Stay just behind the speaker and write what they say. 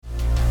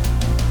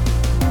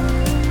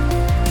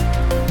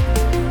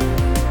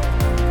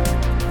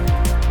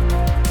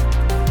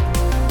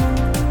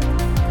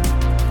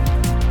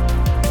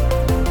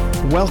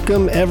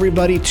Welcome,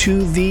 everybody,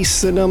 to the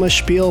Sonoma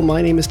Spiel.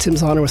 My name is Tim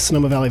Zahner with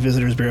Sonoma Valley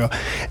Visitors Bureau,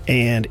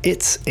 and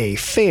it's a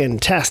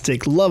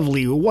fantastic,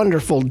 lovely,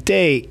 wonderful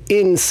day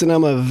in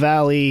Sonoma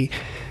Valley.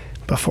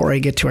 Before I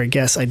get to our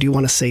guests, I do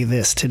want to say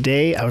this.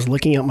 Today, I was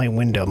looking out my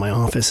window. My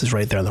office is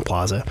right there on the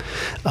plaza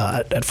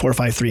at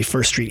 453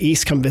 First Street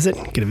East. Come visit,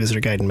 get a visitor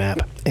guide and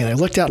map. And I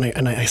looked out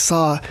and I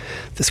saw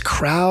this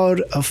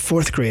crowd of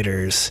fourth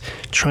graders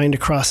trying to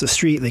cross the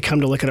street. They come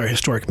to look at our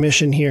historic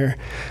mission here.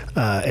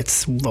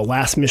 It's the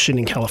last mission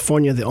in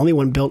California, the only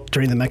one built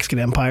during the Mexican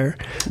Empire.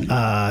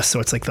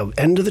 So it's like the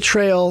end of the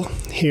trail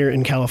here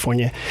in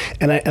California.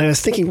 And I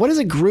was thinking, what is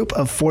a group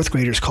of fourth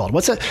graders called?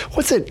 What's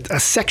a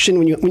section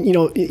when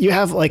you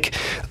have like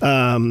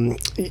a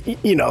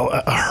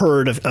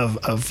herd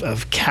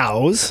of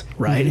cows,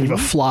 right? Mm-hmm. You have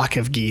a flock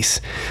of geese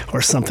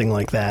or something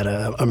like that.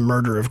 A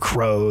murder of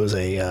crows.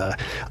 I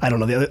don't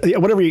know,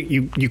 whatever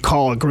you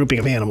call a grouping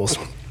of animals.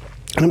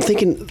 And I'm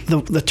thinking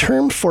the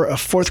term for a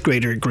fourth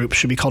grader group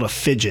should be called a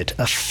fidget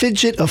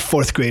of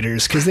fourth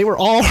graders, because they were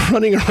all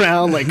running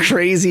around like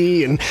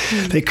crazy and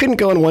they couldn't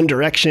go in one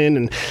direction.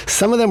 And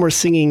some of them were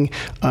singing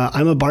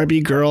I'm a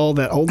Barbie Girl,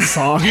 that old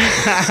song,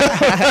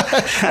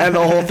 and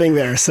the whole thing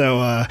there.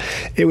 So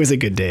it was a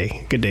good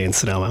day in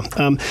Sonoma.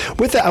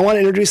 With that, I want to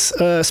introduce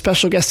a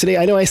special guest today.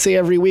 I know I say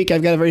every week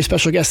I've got a very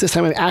special guest. This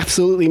time I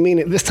absolutely mean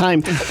it. This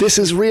time, this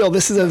is real.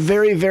 This is a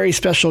very, very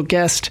special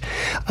guest.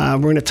 We're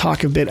going to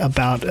talk a bit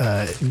about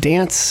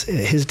dance,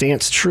 his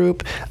dance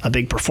troupe, a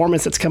big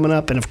performance that's coming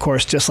up, and of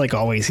course, just like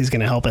always, he's going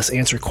to help us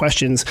answer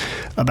questions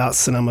about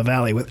Sonoma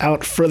Valley.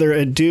 Without further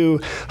ado,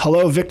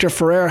 hello, Victor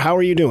Ferrer. How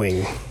are you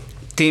doing?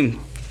 Tim,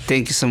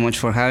 thank you so much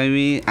for having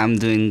me. I'm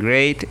doing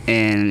great,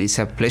 and it's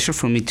a pleasure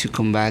for me to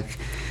come back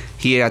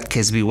here at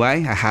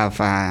KSBY. I have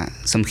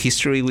some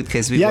history with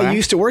KSBY. Yeah, you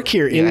used to work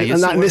here,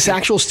 not in this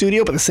actual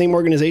studio, but the same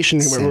organization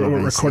where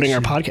we're recording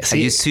our podcast.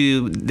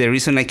 The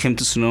reason I came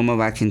to Sonoma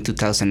back in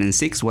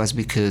 2006 was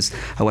because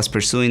I was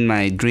pursuing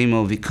my dream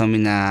of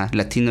becoming a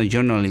Latino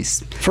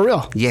journalist. For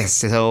real? Yes.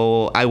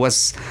 So I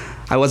was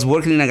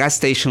working in a gas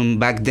station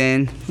back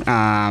then,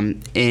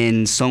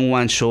 and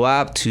someone showed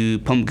up to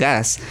pump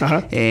gas,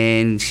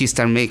 and he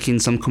started making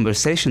some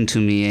conversation to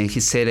me, and he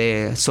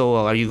said, so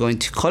are you going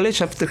to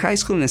college after high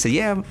school? And I said,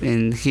 yeah.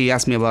 And he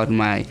asked me about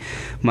the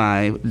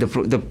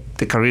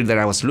career that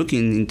I was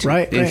looking into.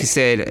 Right. He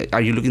said, are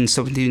you looking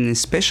something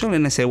special?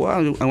 And I said,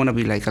 well, I want to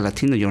be like a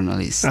Latino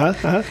journalist.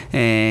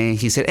 And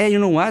he said, hey, you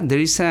know what? There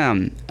is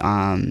a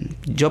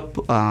job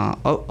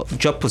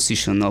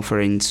position offer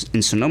in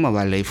Sonoma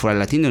Valley for a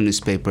Latino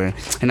newspaper.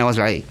 And I was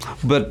like,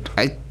 but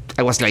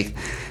I was like,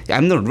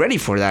 I'm not ready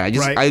for that.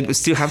 I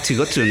still have to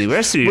go to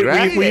university,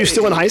 right? Were you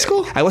still in high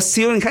school? I was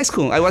still in high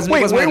school. It was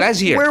my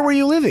last year. Where were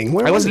you living?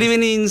 I was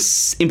living in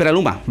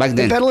Petaluma back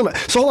then. In Petaluma.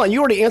 So hold on, you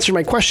already answered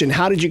my question.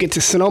 How did you get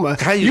to Sonoma?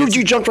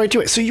 You jumped right to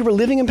it. So you were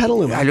living in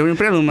Petaluma. I live in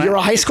Petaluma. You're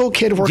a high school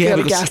kid working at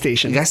a gas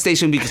station. Gas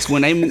station, because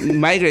when I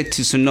migrated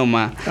to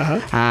Sonoma,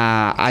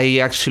 I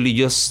actually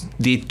just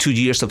did 2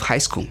 years of high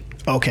school.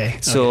 Okay.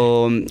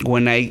 So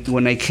when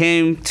I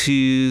came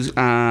to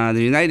the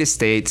United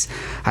States,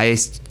 I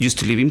used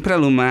to live in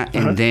Petaluma,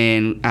 and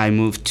then I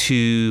moved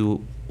to,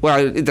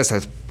 well, that's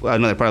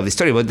another part of the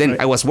story, but then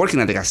I was working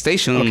at the gas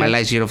station in my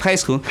last year of high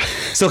school.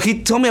 So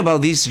he told me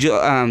about this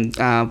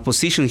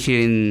position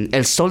here in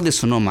El Sol de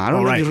Sonoma. I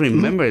don't know if you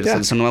remember El Sol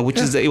de Sonoma, which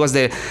is it was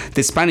the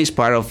Spanish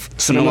part of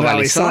Sonoma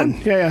Valley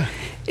Sun. Yeah.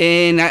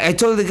 And I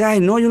told the guy,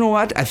 no, you know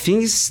what? I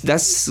think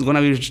that's going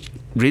to be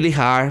really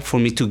hard for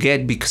me to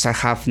get because I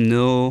have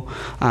no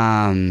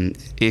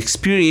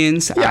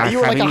experience. Yeah, you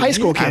were like a high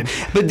school kid.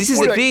 But this is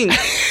the thing.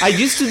 I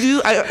used to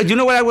do. You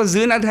know what I was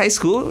doing at high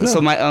school? No. So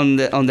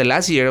on the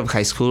last year of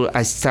high school,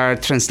 I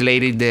started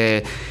translating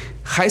the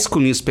high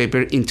school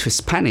newspaper into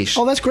Spanish.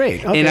 Oh, that's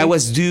great. Okay. And I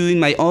was doing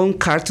my own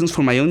cartoons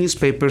for my own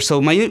newspaper.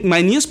 So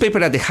my newspaper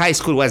at the high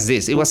school was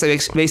this. It was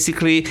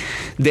basically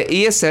the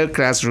ESL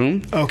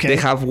classroom. Okay. They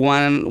have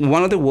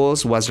one of the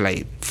walls was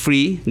like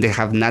free. They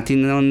have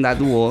nothing on that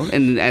wall.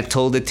 And I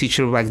told the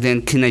teacher back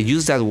then, can I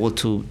use that wall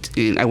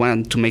I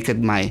wanted to make it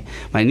my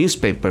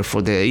newspaper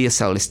for the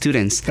ESL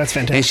students. That's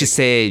fantastic. And she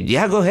said,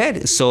 yeah, go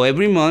ahead. So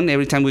every month,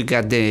 every time we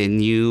got the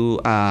new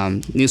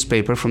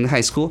newspaper from the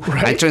high school,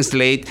 I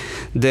translate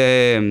the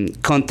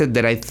content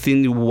that I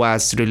think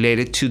was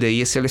related to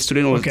the ESL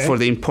student or for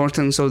the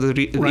importance of the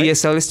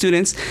ESL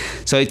students.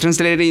 So I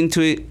translated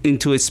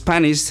into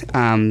Spanish,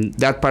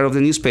 that part of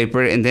the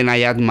newspaper, and then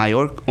I add my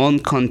own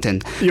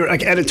content. You're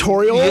like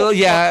editorial?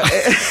 Yeah.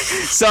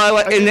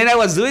 And then I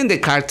was doing the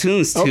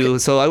cartoons too. Okay.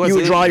 So you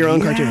would draw your own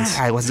cartoons?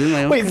 I was doing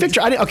my own. Wait, Victor,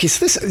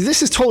 so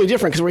this is totally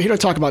different because we're here to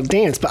talk about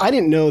dance, but I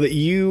didn't know that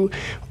you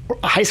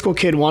a high school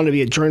kid, wanted to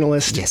be a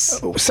journalist.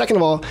 Yes. Second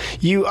of all,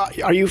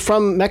 are you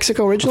from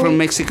Mexico originally? From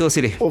Mexico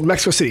City. Oh,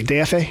 Mexico City.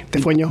 DF?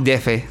 Defueño?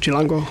 DF.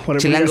 Chilango?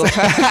 Whatever. Chilango.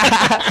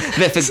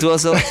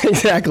 Defectuoso.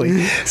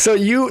 Exactly. So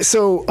you're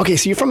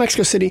from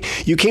Mexico City.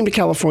 You came to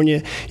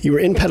California. You were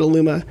in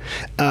Petaluma,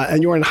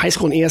 and you were in high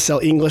school in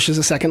ESL. English as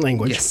a second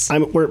language. Yes.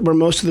 Were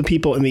most of the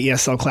people in the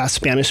ESL class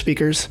Spanish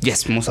speakers?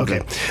 Yes, most of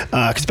them.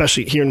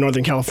 Especially here in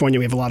Northern California,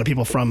 we have a lot of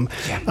people from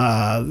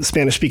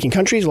Spanish-speaking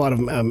countries, a lot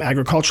of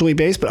agriculturally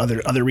based, but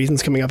other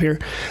reasons coming up here.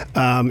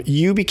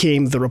 You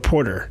became the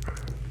reporter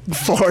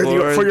for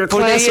your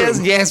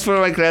classroom. Yes, for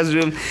my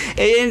classroom,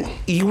 and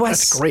it was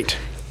that's great.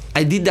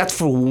 I did that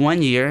for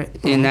 1 year,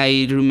 and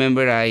I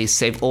remember I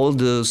saved all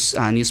those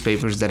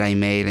newspapers that I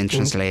made and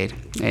translate,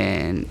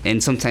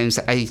 and sometimes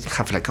I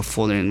have like a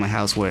folder in my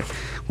house where,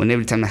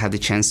 every time I have the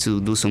chance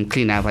to do some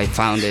cleanup, I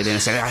found it and I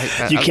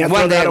said, "You can't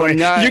throw that away.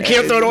 You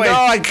can't throw it away." No,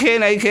 I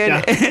can't.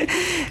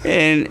 Yeah.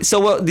 And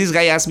so this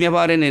guy asked me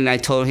about it, and I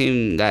told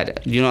him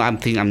that I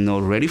think I'm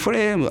not ready for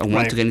it. I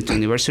want to get into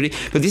university,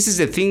 but this is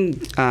the thing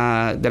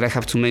that I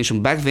have to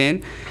mention. Back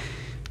then,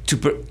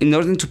 in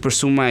order to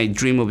pursue my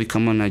dream of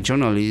becoming a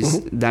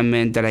journalist, that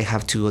meant that I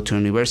have to go to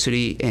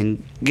university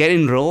and get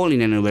enrolled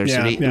in a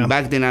university. Yeah.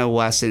 Back then, I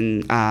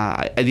wasn't.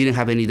 I didn't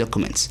have any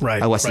documents.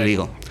 Right. I was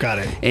illegal. Got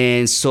it.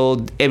 And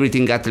so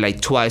everything got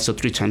like 2 or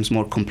 3 times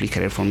more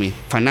complicated for me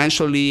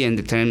financially and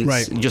the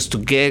terms just to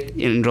get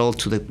enrolled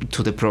to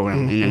the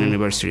program in an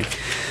university.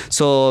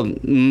 So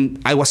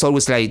I was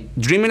always like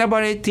dreaming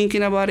about it,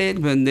 thinking about it,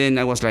 but then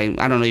I was like,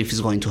 I don't know if it's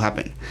going to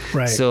happen.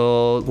 Right.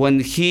 So when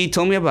he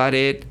told me about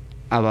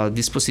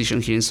this position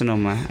here in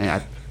Sonoma,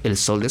 at El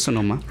Sol de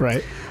Sonoma,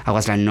 I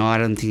was like, no, I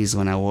don't think it's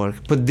going to work.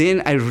 But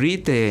then I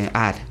read the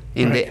ad,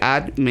 and the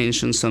ad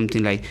mentioned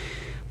something like,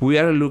 we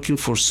are looking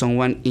for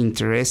someone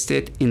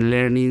interested in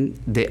learning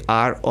the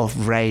art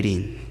of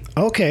writing.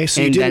 Okay,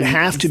 so you didn't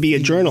have to be a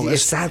journalist.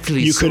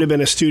 Exactly. You could have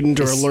been a student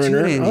or a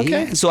learner. Okay.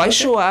 Yeah. So I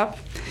show up.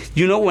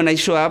 When I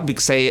show up,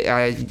 because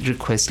I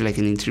request like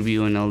an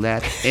interview and all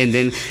that, and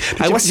then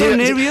I was so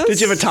nervous.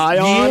 Did you have a tie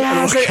on?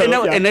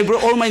 Yeah, and I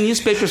brought all my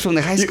newspapers from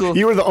the high school.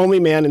 You were the only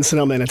man in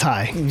Sonoma in a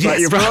tie.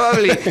 Yes,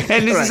 probably.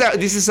 And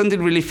this is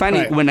something really funny.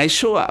 Right. When I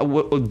show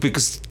up,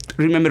 because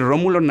remember,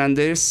 Romulo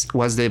Hernandez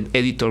was the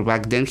editor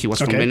back then. He was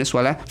from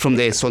Venezuela, from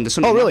the Sol de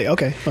Sonoma. Oh, really?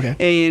 Okay.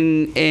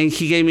 And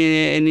he gave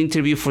me an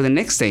interview for the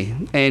next day,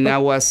 and I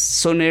was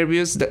so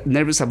nervous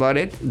about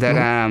it that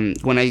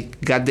when I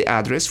got the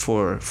address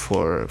for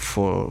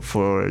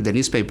the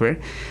newspaper,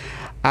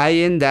 I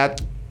ended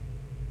up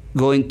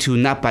going to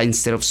Napa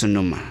instead of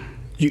Sonoma.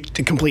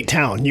 The complete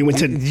town. You went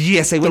to I went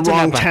the to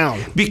wrong Napa town.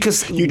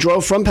 because you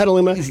drove from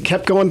Petaluma,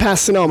 kept going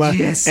past Sonoma,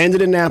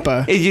 ended in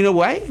Napa. And you know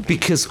why?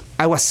 Because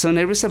I was so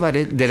nervous about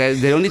it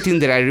that the only thing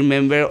that I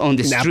remember on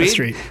the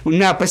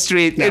Napa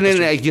Street, and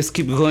then I just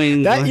keep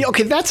going.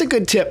 Okay, that's a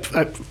good tip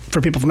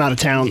for people from out of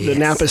town. Yes. The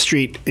Napa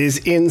Street is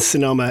in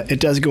Sonoma. It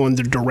does go in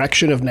the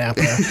direction of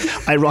Napa.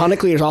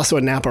 Ironically, there's also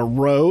a Napa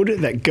Road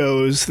that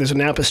goes. There's a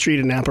Napa Street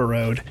and Napa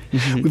Road.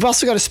 Mm-hmm. We've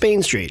also got a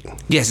Spain Street.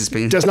 Yes,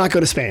 Spain does not go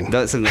to Spain.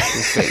 Doesn't go to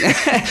Spain.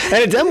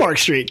 And a Denmark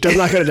Street does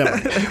not go to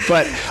Denmark.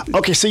 But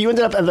okay, so you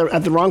ended up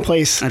at the wrong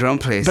place. At the wrong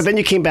place. But then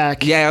you came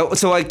back. Yeah,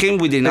 so I came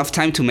with enough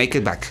time to make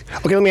it back.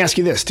 Okay, let me ask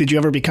you this: did you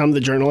ever become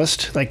the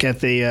journalist, like at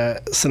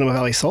the Sonoma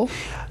Valley Soul?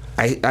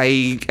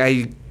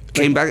 I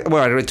came back.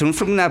 Well, I returned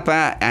from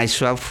Napa. I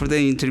showed up for the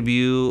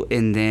interview,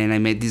 and then I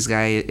met this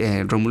guy,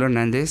 Romulo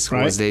Hernandez, who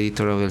was the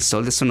editor of El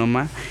Sol de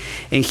Sonoma,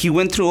 and he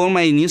went through all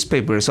my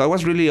newspapers. So I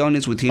was really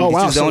honest with him. Oh,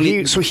 wow. So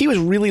he was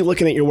really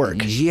looking at your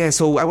work. Yeah.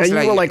 So I was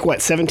and you were like,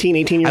 what, 17,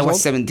 18 years old? I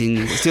was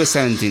 17, still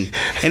 17.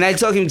 And I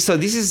told him, so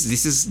this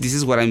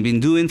is what I've been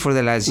doing for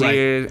the last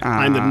year.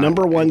 I'm the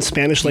 #1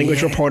 Spanish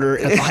language reporter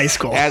at the high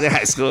school. At the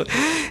high school.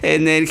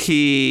 And then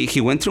he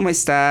went through my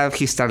stuff.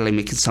 He started like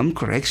making some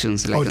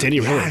corrections. Like, did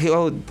he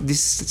really?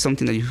 This is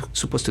something that you're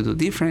supposed to do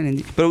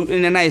different, but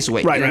in a nice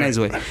way. Nice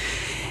way.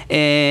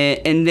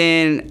 And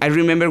then I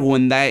remember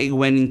when I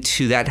went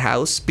into that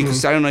house,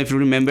 because I don't know if you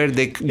remember,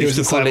 they used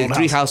to call it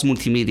 3-house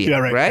multimedia,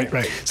 right?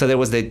 So there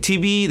was the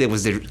TV, there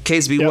was the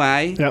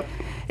KSBY,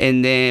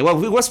 and then,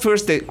 well, it was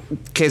first the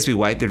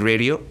KSBY, the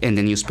radio, and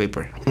the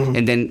newspaper,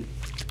 and then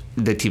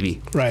the TV.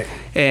 Right.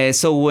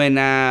 So when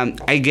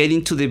I get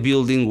into the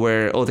building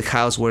where all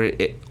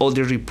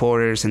the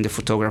reporters and the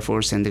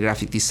photographers and the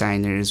graphic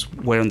designers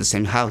were on the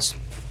same house.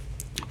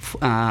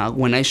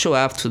 When I show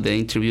up to the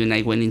interview and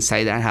I went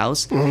inside that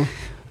house,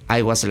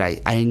 I was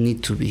like, I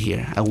need to be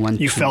here.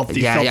 You felt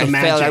the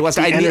magic.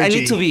 I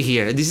need to be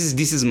here. This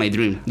is my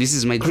dream. This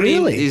is my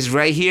dream. Really? It's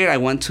right here. I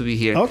want to be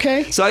here.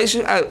 Okay. So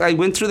I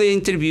went through the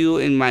interview,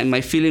 and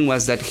my feeling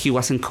was that he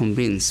wasn't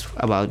convinced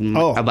about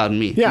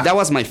me. Yeah. That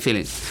was my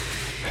feeling.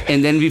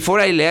 And then before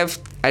I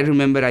left, I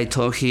remember I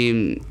told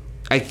him,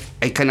 I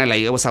kind of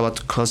like, I was about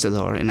to close the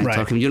door, and I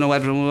told him, you know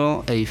what,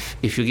 Romulo,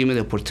 if you give me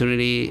the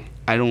opportunity,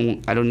 I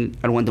don't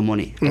want the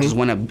money. I just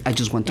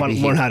want to be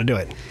here. Learn how to do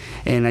it.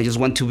 And I just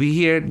want to be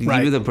here. Give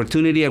me the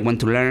opportunity. I want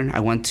to learn. I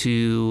want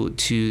to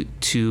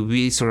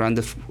be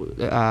surrounded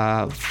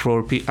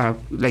for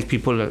like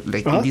people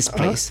like in this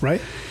place.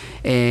 Right.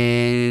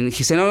 And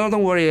he said, no,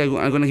 don't worry, I'm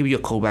going to give you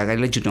a call back. I'll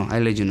let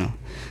you know.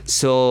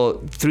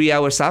 So 3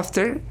 hours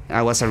after,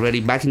 I was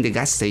already back in the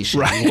gas station,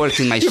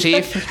 working my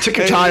shift. Took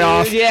your tie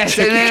off. Yes,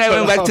 and then I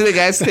went back to the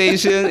gas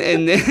station,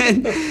 and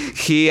then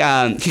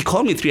he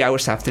called me 3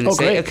 hours after and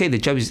said, okay, the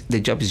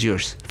job is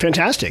yours.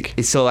 Fantastic.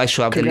 And so I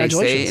show up the next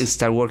day and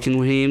start working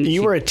with him.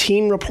 You were a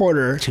teen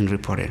reporter.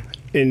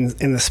 In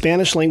the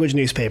Spanish language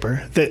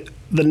newspaper,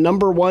 the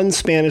number one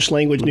Spanish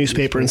language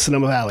newspaper in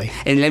Sonoma Valley.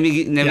 And let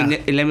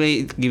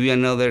me give you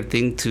another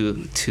thing to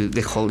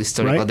the whole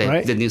story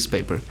about the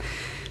newspaper.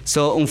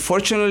 So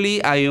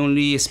unfortunately, I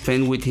only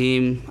spent with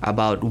him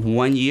about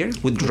 1 year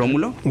with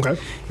Romulo. Okay.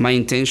 My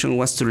intention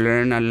was to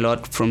learn a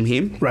lot from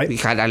him. Right. He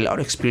had a lot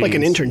of experience. Like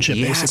an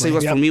internship, basically.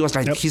 So for me, it was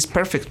like, he's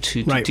perfect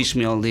to teach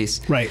me all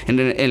this. Right. And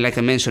then, and like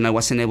I mentioned, I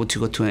wasn't able to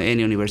go to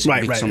any university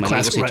because of my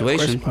legal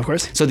situation. Of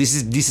course. So this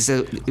is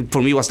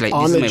for me, was like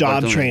on the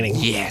job training.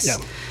 Yes. Yeah.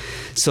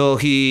 So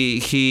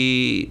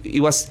he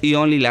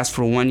only lasts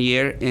for 1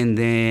 year, and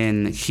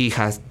then he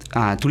has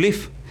to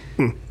leave.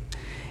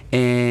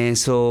 And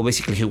so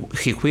basically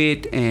he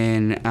quit,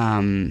 and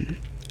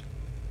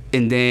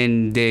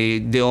then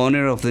the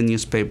owner of the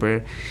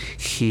newspaper,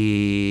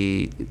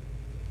 he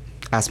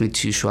asked me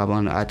to show up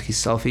at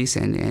his office,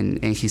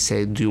 and he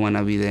said, "Do you want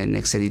to be the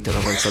next editor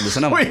of El Sol de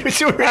Sonoma?" Wait,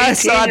 you were 18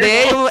 so at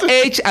the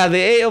age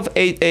of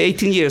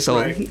 18 years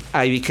old,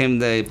 I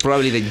became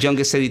probably the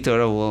youngest editor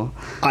of all.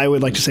 I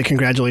would like to say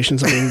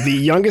congratulations on being the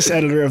youngest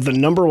editor of the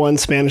number one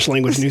Spanish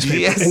language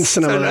newspaper in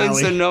Sonoma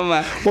Valley.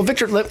 Sonoma. Well,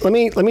 Victor, let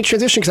me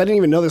transition, because I didn't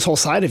even know this whole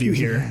side of you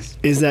here. Yes.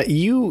 Is that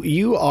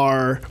you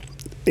are,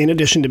 in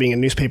addition to being a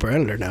newspaper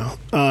editor now,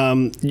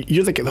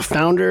 you're the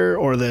founder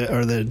or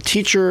the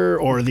teacher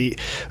or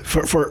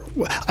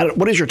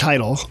what is your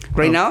title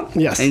right now?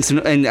 Yes, in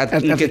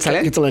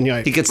Quetzalen.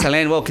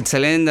 Quetzalen,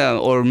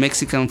 Quetzalen, or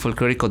Mexican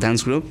Folklorico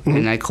dance group,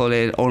 and I call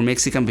it or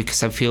Mexican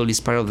because I feel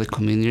it's part of the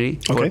community.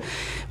 Okay,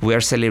 we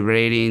are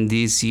celebrating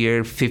this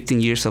year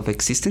 15 years of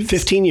existence.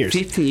 15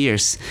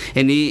 years,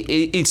 and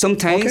it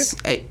sometimes,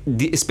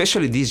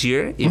 especially this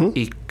year,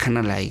 it kind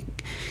of like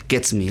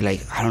gets me,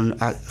 like I don't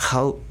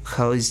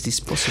how is this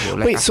possible?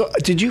 Like, wait, so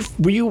did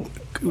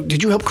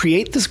you help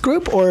create this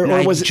group, or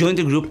was I joined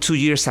the group 2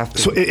 years after?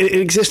 So it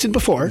existed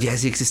before?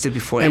 Yes, it existed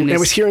before, and it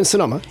was here in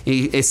Sonoma.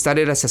 It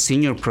started as a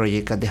senior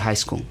project at the high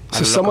school.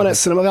 So someone at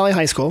Sonoma Valley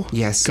High School.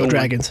 Yes, go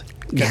Dragons.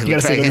 Yeah, you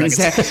gotta say go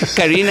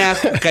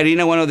Dragons.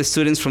 Karina, one of the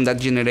students from that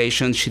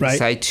generation, she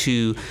decided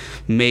to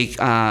make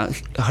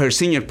her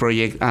senior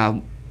project.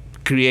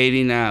 Create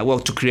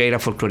a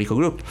folklorico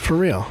group. For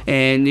real?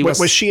 And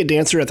was she a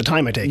dancer at the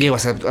time, I take it? Yeah,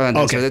 was a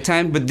dancer at the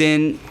time, but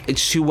then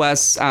she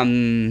was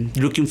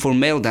looking for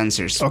male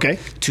dancers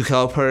to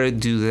help her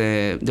do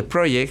the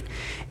project.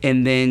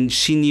 And then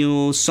she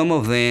knew some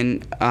of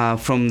them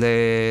from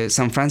the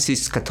San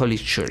Francisco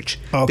Catholic Church.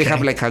 Okay. They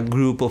have like a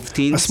group of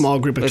teens. A small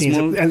group of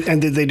teens. And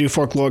did they do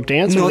folkloric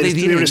dance? No, they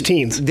didn't. They were just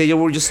teens? They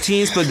were just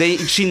teens, but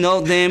she know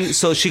them.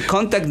 So she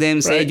contacted them,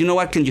 say, you know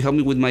what, can you help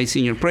me with my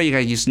senior project?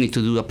 I just need to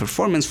do a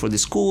performance for the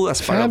school as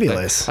part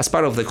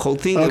of the whole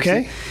thing.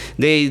 Okay.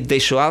 They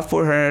show up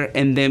for her,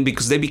 and then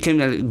because they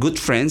became good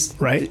friends,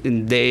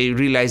 and they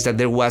realized that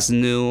there was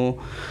no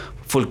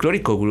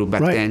Folklorico group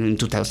back then in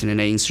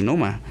 2008 in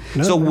Sonoma.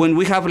 When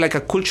we have like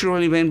a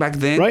cultural event back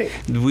then,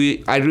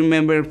 I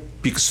remember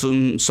because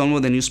some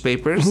of the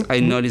newspapers, I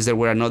noticed there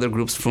were another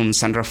groups from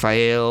San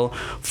Rafael,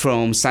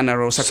 from Santa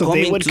Rosa. So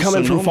they would come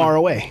in from far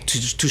away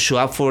to show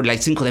up for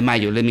like Cinco de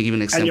Mayo. Let me give you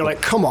an example. And you're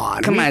like, come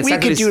on, we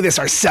could do this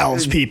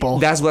ourselves, people.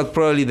 That's what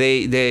probably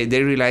they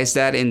realized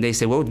that, and they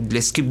said, well,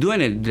 let's keep doing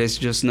it. Let's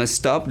just not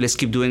stop. Let's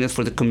keep doing it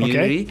for the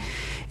community. Okay.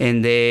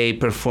 And they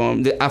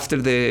performed after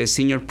the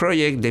senior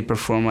project. They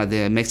perform at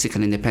the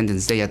Mexican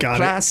Independence Day at the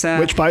Plaza.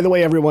 Which, by the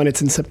way, everyone,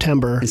 it's in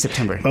September.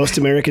 Most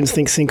Americans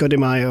think Cinco de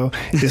Mayo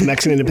is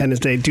Mexican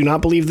Independence Day. Do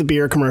not believe the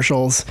beer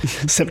commercials.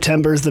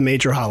 September is the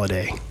major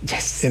holiday.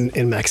 Yes.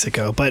 In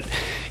Mexico, but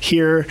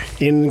here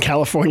in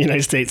California,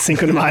 United States,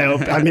 Cinco de Mayo,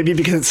 maybe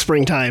because it's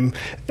springtime,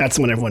 that's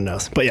when everyone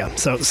knows. But yeah,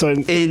 so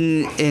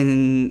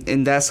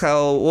and that's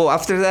how. Well,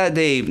 after that,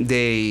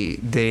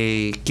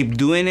 they keep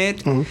doing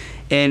it.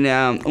 And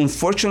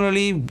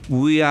unfortunately,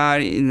 we are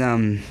in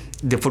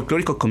the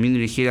folklorico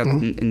community here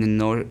in the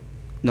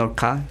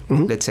NorCal,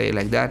 let's say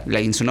like that,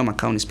 like in Sonoma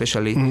County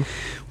especially.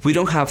 We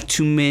don't have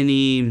too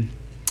many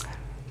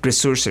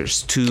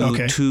resources to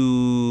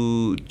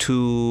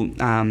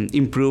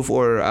improve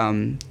or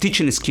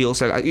teaching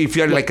skills. If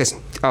you're like a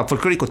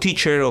folklorico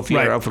teacher, or if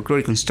you're a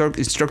folklorico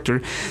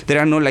instructor, there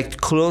are no like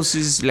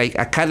closest like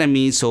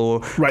academies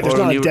or there's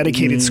not a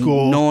dedicated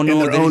school in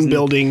their own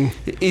building.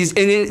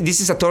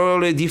 This is a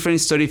totally different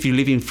story if you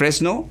live in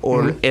Fresno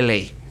or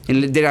LA.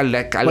 And there are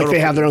like a lot they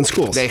have their own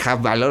schools. They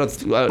have a lot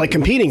of like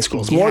competing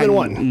schools, more than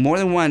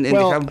one. And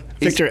well,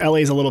 Victor, LA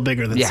is a little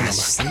bigger than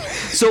Sonoma.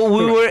 So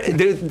we were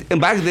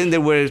back then. They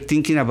were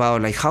thinking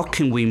about like how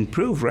can we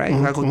improve, right?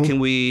 How can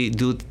we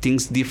do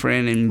things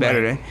different and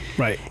better?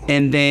 Right.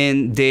 And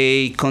then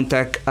they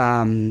contact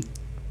a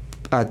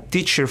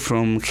teacher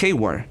from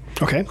Hayward,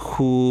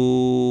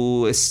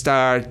 who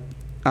start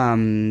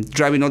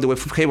driving all the way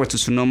from Hayward to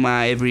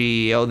Sonoma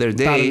every other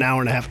day. About an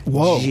hour and a half.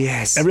 Whoa.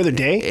 Yes. Every other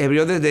day? Every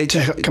other day.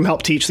 To come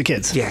help teach the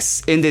kids.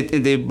 Yes. And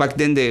back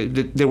then,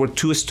 there were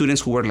 2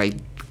 students who were like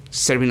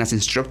serving as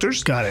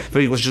instructors. Got it.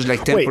 But it was just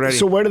like temporary. Wait,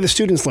 so where do the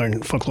students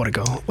learn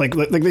Folklorico?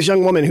 Like this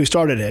young woman who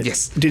started it.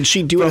 Yes. Did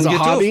she do it as a YouTube.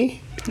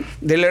 hobby?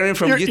 They learn it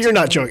from YouTube. You're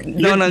not joking.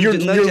 No, You're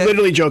not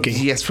literally joking.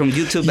 Yes, from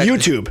YouTube.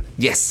 YouTube.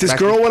 Yes. This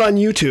girl went on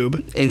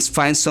YouTube and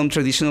find some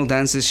traditional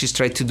dances. She's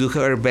tried to do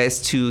her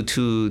best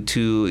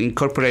to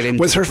incorporate them.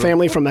 Was her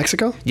family from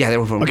Mexico? Yeah, they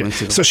were from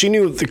Mexico. So she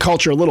knew the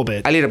culture a little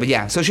bit. A little bit,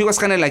 yeah. So she was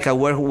kind of like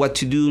aware of what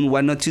to do and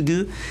what not to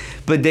do.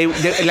 But they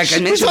like I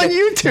mentioned, was on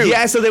YouTube.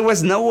 Yeah, so there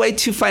was no way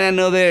to find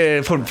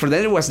another. For them,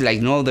 there was like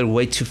no other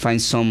way to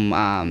find some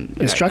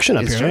instruction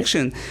up here,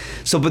 right?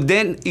 So, but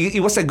then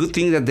it was a good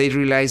thing that they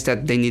realized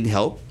that they need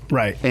help.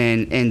 Right.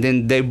 And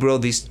then they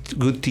brought this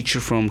good teacher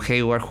from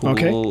Hayward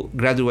who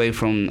graduated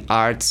from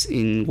arts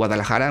in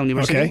Guadalajara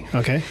University.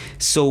 Okay.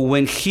 So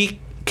when he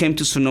came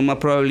to Sonoma,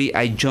 probably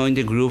I joined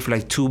the group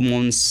like 2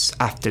 months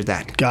after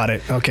that. Got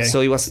it. Okay.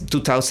 So it was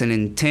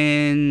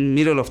 2010,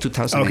 middle of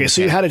 2010. Okay,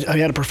 so you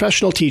had a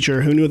professional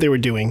teacher who knew what they were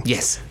doing.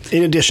 Yes.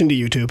 In addition to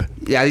YouTube.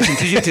 Yeah, in addition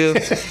to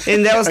YouTube.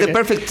 And that was the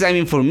perfect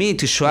timing for me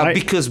to show up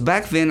because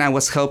back then I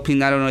was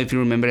helping, I don't know if you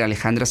remember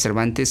Alejandra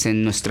Cervantes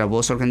and Nuestra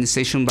Voz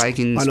organization back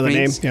in Springs. I know the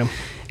name, yeah.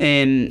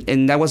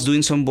 And I was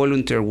doing some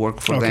volunteer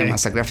work for them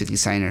as a graphic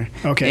designer.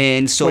 Okay.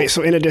 And so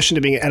so in addition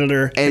to being an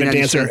editor and a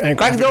dancer and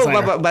graphic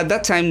designer. But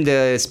that time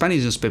the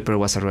Spanish newspaper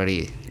was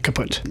already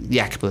kaput.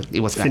 Yeah, kaput. It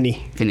was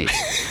finished.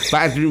 But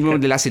I remember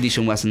the last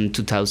edition was in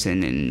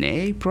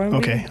 2008,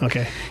 probably.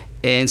 Okay.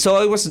 And so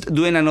I was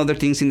doing other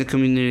things in the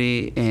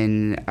community,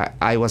 and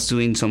I was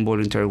doing some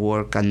volunteer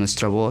work at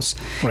Nuestra Voz.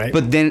 Right.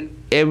 But then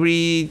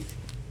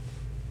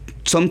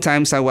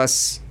sometimes I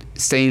was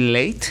staying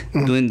late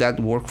doing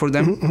that work for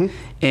them.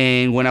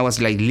 And when I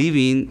was like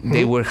leaving,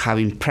 they were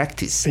having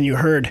practice. And you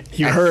heard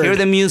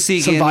the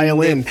music, some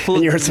violin,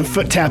 and you heard some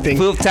foot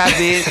tapping. And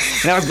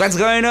I was, what's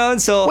going on?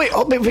 So wait,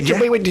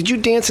 did you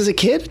dance as a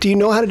kid? Do you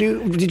know how to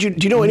do? Do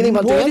you know anything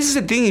about dance? This is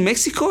the thing in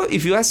Mexico.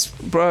 If you ask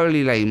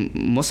probably like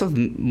most of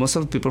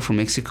the people from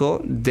Mexico,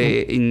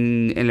 they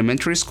in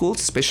elementary schools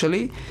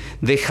especially,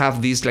 they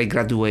have these like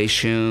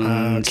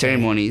graduation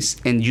ceremonies,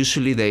 and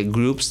usually the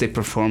groups they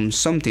perform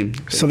something.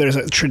 So there's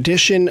a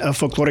tradition of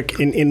folkloric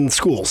in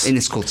schools. In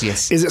the schools,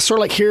 yes. Is it sort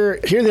of like here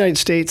in the United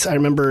States? I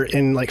remember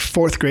in like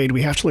 4th grade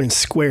we have to learn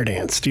square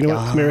dance. Do you know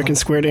what American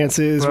square dance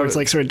is? Where it's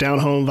like sort of down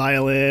home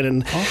violin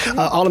and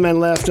all the men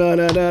left,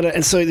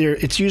 and so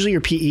it's usually your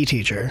PE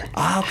teacher.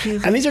 Okay.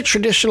 And these are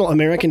traditional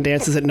American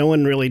dances that no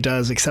one really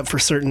does except for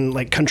certain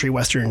like country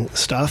western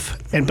stuff.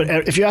 But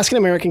if you ask an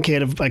American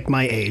kid of like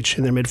my age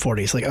in their mid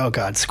 40s, like, oh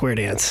God, square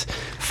dance,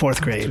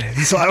 4th grade.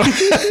 So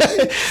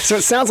so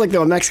it sounds like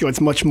though in Mexico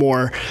it's much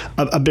more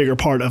a bigger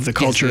part of the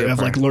culture of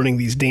like learning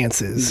these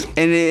dances.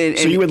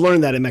 So you would learn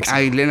that in Mexico.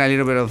 I learned a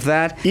little bit of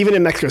that. Even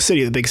in Mexico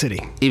City, the big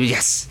city.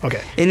 Yes.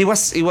 Okay. And it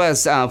was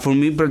for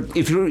me. But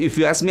if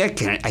you ask me, I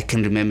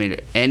can remember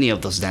any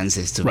of those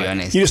dances to be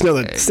honest. You just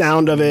know the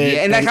sound of it.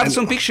 Yeah, and I have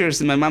some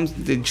pictures. My mom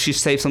she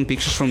saved some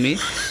pictures from me,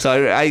 so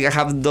I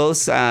have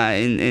those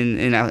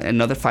in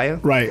another file.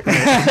 Right.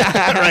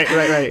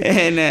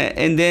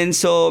 And then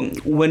so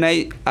when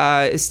I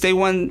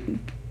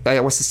I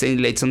was staying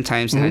late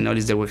sometimes, and I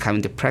noticed they were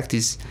having the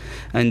practice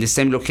in the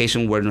same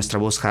location where Nuestra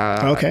Voz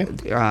had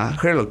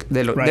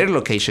their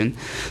location.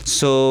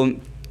 So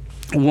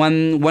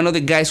one of the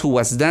guys who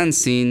was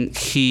dancing,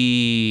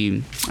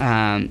 he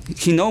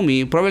know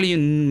me. Probably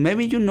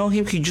maybe you know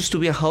him. He used to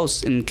be a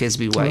host in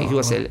KSBY. He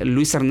was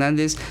Luis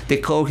Hernandez. They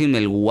called him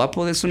El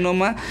Guapo de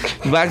Sonoma.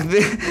 Back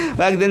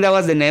then, that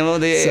was the name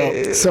of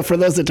the. So for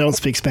those that don't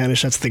speak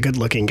Spanish, that's the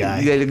good-looking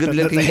guy. The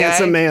good-looking guy.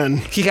 Handsome man.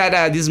 He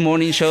had this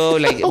morning show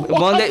like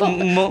Monday.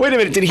 Wait a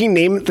minute, did he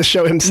name the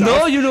show himself?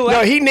 No, you know what?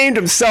 No, he named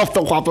himself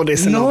the Guapo de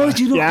Sonoma. No,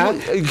 you know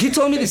what? He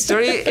told me the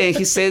story, and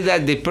he said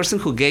that the person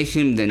who gave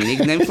him the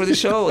nickname for the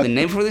show, the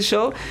name for the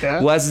show,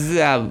 was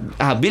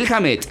Bill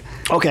Hammett.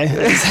 Okay.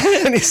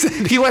 he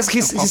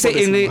said,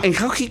 and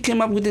how he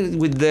came up with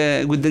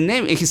the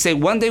name, and he said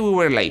one day we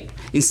were like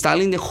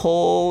installing the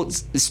whole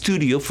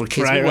studio for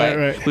KSBY.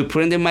 Right. We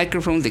put in the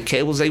microphone, the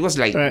cables. It was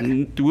like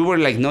we were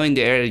like not in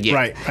the air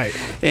yet. Right.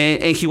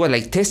 And he was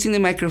like testing the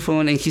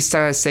microphone, and he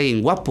started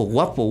saying guapo,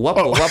 guapo,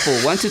 guapo, guapo,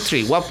 1, 2,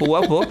 3, guapo,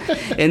 guapo,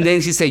 and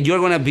then he said you're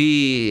gonna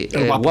be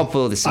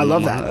guapo. I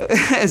love that.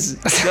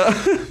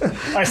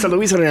 All right, so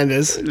Luis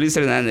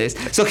Hernandez.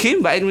 So he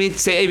invited me to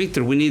say, hey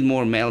Victor, we need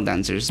more male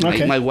dancers.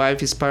 My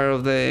wife is part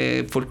of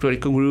the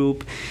Folklorico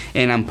group,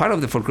 and I'm part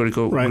of the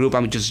Folklorico group.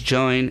 I'm just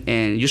joined,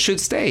 and you should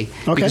stay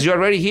because you're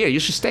already here.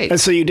 You should stay.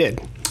 And so you did.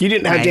 You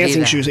didn't have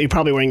dancing shoes. You're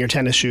probably wearing your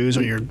tennis shoes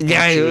or your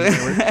shoes.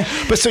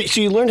 But so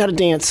you learned how to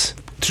dance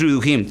through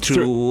him,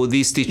 through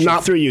these teachers,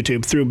 not through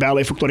YouTube, through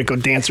Ballet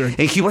Folklorico dancer.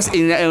 And he was,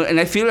 and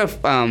I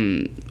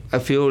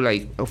feel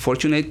like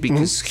fortunate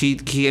because he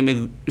gave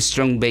me a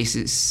strong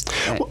basis.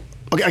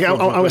 Okay, I'm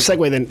going to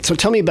segue then. So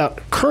tell me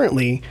about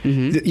currently,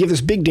 you have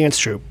this big dance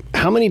troupe.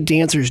 How many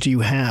dancers do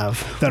you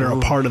have that are a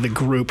part of the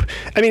group?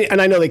 I mean,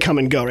 and I know they come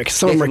and go, right? 'Cause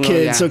some of them are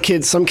kids. So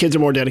some kids are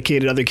more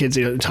dedicated. Other kids,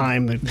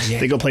 time,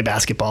 they go play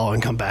basketball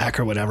and come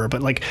back or whatever.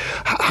 But like,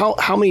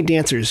 how many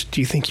dancers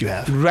do you think you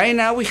have? Right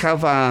now we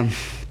have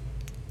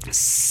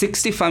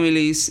 60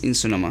 families in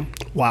Sonoma.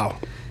 Wow.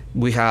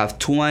 We have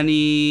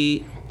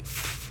 20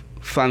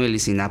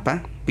 families in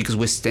Napa, because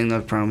we extend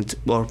our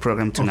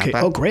program to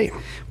Napa. Oh, great.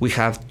 We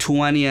have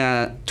 20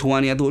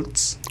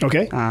 adults.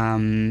 Okay.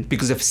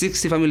 Because of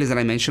 60 families that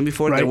I mentioned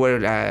before, Right. there were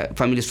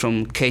families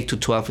from K to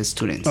 12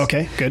 students.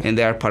 Okay, good. And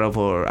they are part of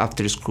our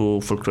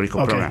after-school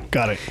Folklorico program.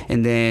 Got it.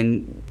 And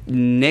then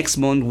next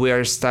month, we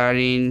are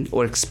starting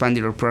or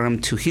expanding our program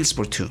to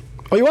Hillsport too.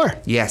 Oh, you are?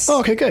 Yes. Oh,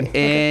 okay, good.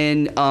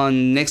 And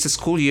on next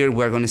school year,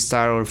 we're going to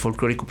start our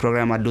Folklorico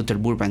program at Luther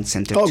Burbank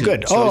Center Oh, too.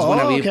 good. So it's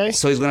gonna be, okay.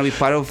 So it's going to be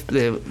part of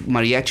the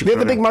mariachi We have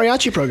program. the big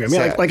mariachi program.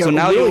 Yeah, So, like so a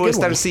now really you will good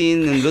start one.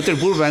 seeing in Luther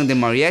Burbank the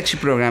mariachi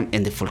program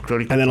and the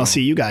Folklorico And then I'll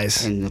see you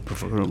guys. and the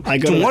program. I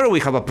go to Tomorrow we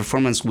have a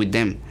performance with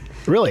them.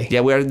 Really? Yeah,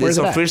 Where's this is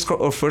it our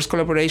at? first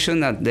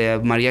collaboration at the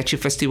Mariachi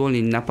Festival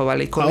in Napa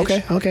Valley College.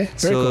 Okay.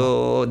 Very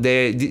cool.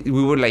 So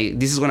we were like,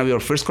 this is going to be our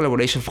first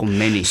collaboration for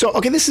many. So,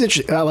 okay, this is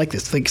interesting. I like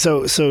this. Like,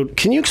 so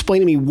can you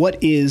explain to me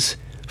what is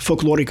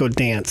Folklorico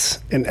dance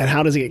and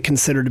how does it get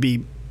considered to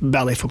be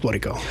ballet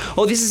folklorico?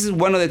 Oh, this is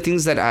one of the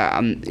things that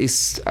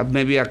is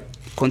maybe a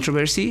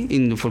controversy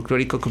in the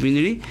Folklorico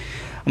community.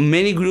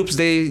 Many groups,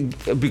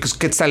 because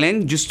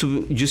Quetzalen used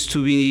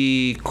to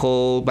be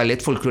called Ballet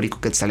Folklorico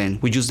Quetzalen.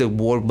 We use the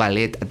word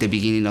ballet at the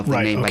beginning of the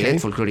name, okay. Ballet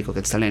Folklorico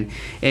Quetzalen.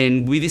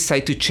 And we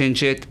decided to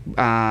change it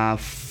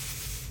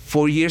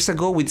 4 years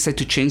ago. We decided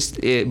to change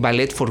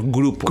ballet for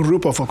Grupo.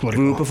 Grupo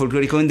Folklorico. Grupo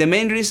Folklorico. And the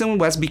main reason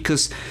was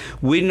because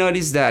we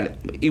noticed that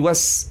it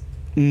was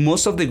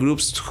most of the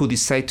groups who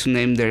decide to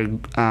name their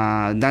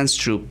dance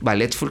troupe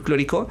Ballet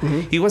Folklorico,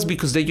 it was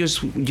because they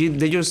just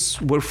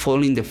were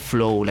following the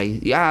flow.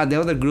 Like, the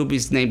other group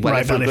is named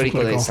Ballet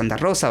Folklorico de Santa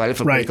Rosa, Ballet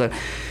Folklorico. Right.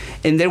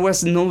 And there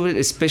was no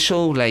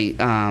special,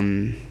 like,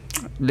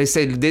 let's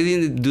say they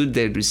didn't do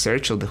the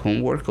research or the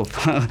homework of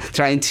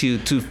trying to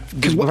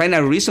find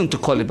a reason to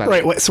call it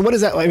ballet. Right. So what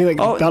is that? I mean, like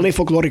ballet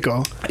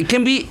folklorico. It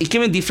can be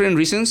different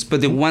reasons,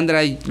 but the one that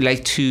I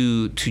like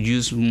to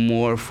use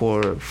more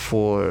for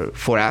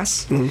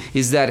us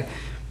is that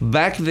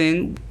back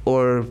then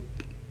our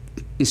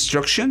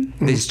instruction,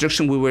 the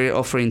instruction we were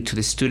offering to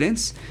the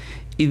students,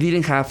 it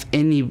didn't have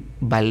any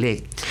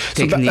ballet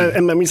technique.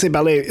 And when we say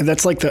ballet,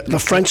 that's like the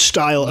French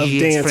style of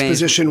dance, French,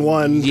 position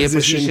 1,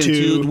 position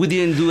 2. We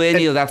didn't do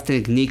any of that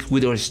technique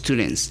with our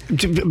students.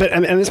 But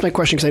and this is my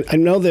question, because I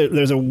know that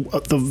there's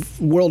the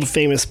world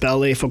famous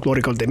Ballet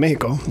Folklorico de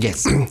Mexico.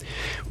 Yes.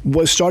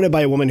 Was started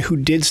by a woman who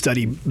did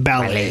study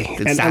ballet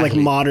exactly. and like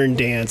modern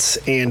dance.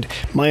 And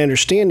my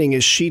understanding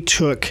is she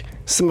took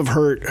some of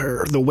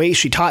her the way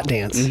she taught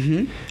dance,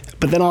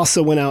 but then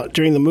also went out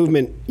during the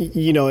movement,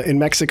 in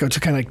Mexico to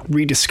kind of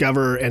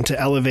rediscover and to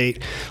elevate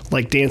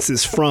like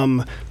dances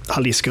from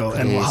Jalisco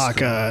and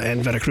Oaxaca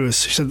and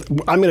Veracruz. She said,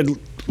 I'm going to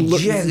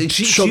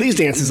show these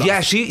dances off.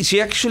 Yeah,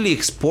 she actually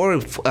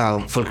explored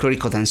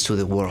folklorico dance to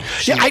the world.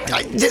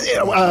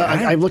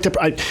 I looked up.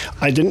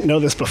 I didn't know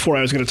this before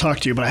I was going to talk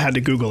to you, but I had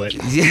to Google it.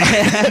 Yeah.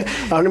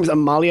 Her name is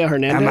Amalia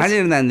Hernandez.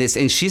 Amalia Hernandez,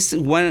 and she's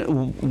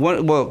one.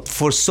 Well,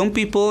 for some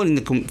people in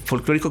the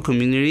folklorico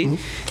community,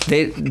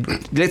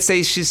 let's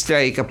say she's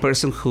like a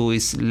person who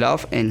is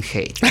love and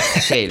hate.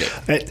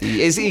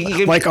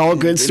 Like all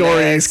good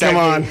stories. Exactly. Come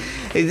on.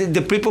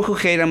 The people who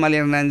hate Amalia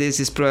Hernandez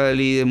is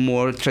probably the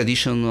more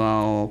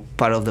traditional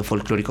part of the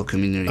folklorico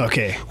community.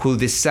 Okay. Who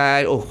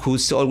decide or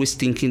who's always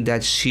thinking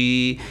that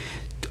she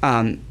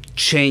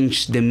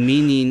changed the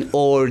meaning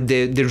or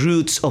the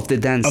roots of the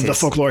dances. Of the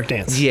folkloric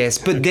dance. Yes,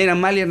 but then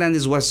Amalia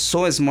Hernandez was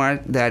so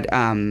smart that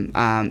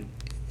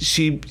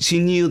she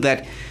knew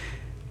that.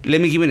 Let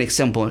me give you an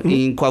example.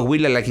 In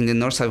Coahuila, like in the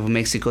north side of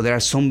Mexico, there are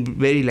some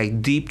very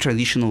like deep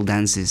traditional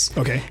dances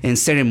and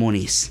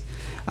ceremonies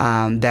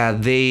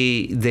that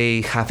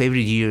they have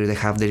every year. They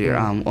have their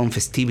own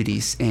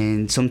festivities,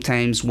 and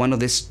sometimes one of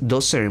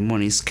those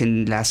ceremonies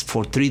can last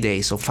for 3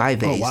 days or 5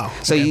 days. Oh, wow.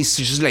 So it's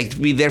just like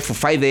be there for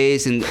 5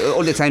 days and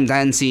all the time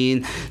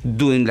dancing,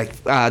 doing like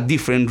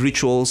different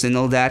rituals and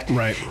all that.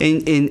 Right.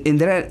 And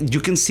there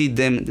you can see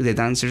the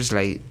dancers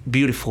like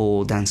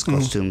beautiful dance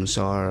costumes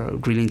or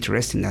really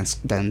interesting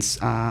dance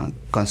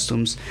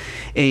costumes.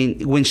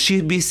 And when she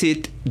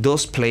visited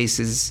those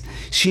places,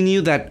 she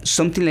knew that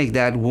something like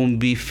that won't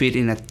be fit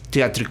in a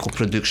theatrical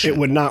production. It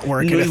would not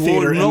work in a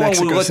theater in Mexico City. No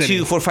one will go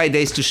to for 5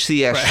 days to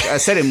see a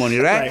ceremony,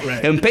 right?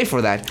 Right. And pay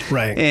for that.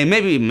 Right. And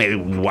maybe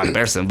one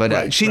person,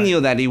 but she knew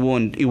that it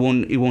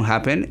won't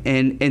happen.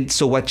 And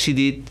so what she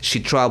did, she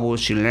traveled,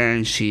 she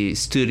learned, she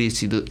studied,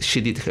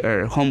 she did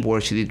her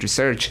homework, she did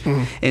research,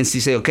 and she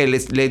said, okay,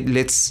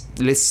 let's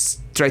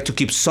try to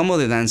keep some of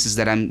the dances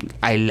that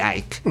I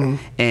like,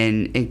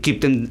 and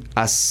keep them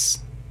as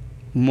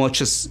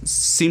much as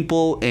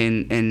simple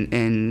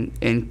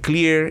and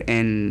clear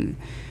and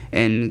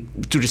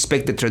to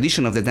respect the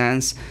tradition of the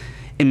dance.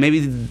 and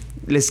maybe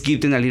let's give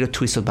them a little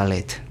twist of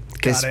ballet.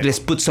 Let's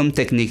put some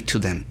technique to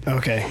them.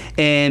 Okay.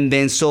 And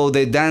then so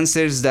the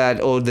dancers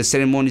or the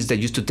ceremonies that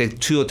used to take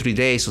 2 or 3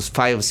 days or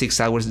 5 or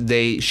 6 hours,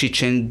 she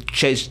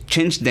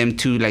changed them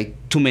to like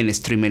 2 minutes,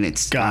 3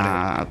 minutes.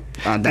 Got it.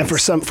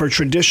 And for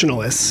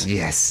traditionalists,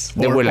 yes,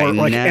 they were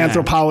like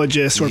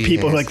anthropologists or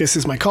people who are like, this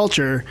is my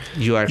culture.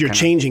 You're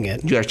changing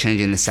it. You are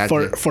changing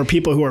exactly. For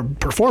people who are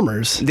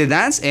performers, the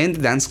dance and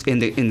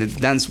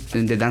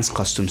the dance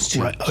costumes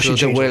too. Right. So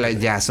they were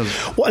like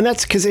well, and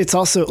that's because it's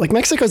also like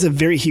Mexico is a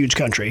very huge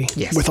country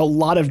with a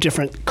lot of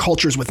different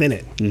cultures within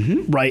it,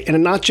 right?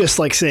 And not just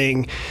like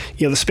saying,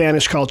 the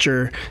Spanish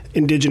culture,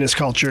 indigenous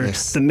culture,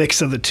 the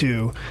mix of the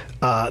two.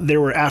 There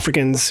were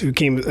Africans who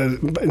came,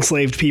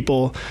 enslaved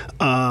people.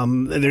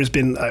 There's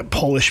been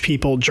Polish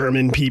people,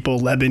 German people,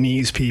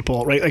 Lebanese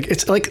people, right? Like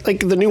it's like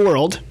the New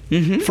World,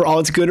 for all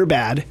it's good or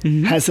bad,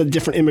 has a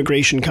different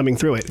immigration coming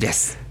through it.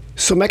 Yes.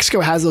 So Mexico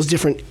has those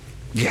different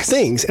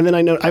things, and then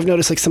I've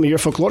noticed like some of your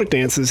folkloric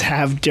dances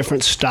have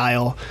different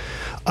style.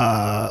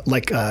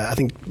 I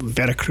think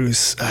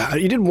Veracruz.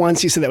 You did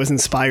once. You said that was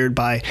inspired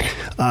by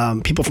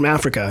people from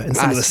Africa and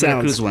some of the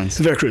sounds. Veracruz ones.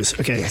 Veracruz.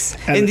 Okay. Yes.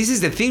 And this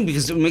is the thing,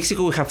 because in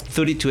Mexico we have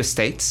 32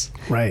 states.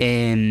 Right.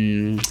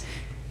 And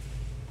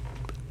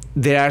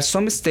there are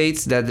some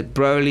states that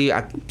probably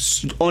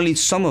only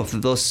some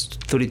of those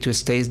 32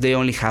 states, they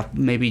only have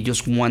maybe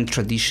just one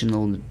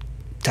traditional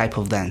type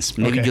of dance,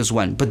 maybe just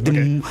one. But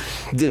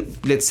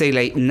let's say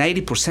like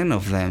 90%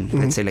 of them,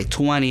 let's say like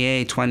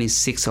 28,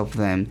 26 of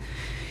them,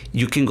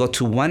 you can go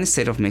to one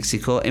state of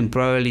Mexico and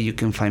probably you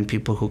can find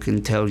people who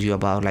can tell you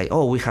about like,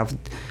 we have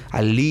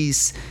at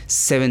least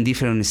 7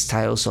 different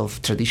styles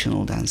of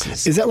traditional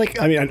dances. Is that like,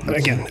 again,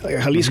 like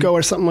Jalisco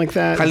or something like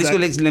that? Jalisco,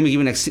 let me give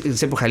you an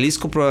example.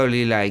 Jalisco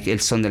probably like El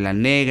Son de la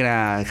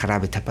Negra,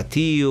 Jarabe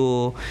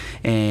Tapatío,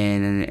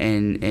 and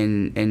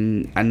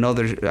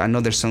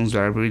another songs that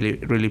are really,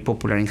 really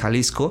popular in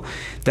Jalisco.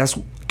 That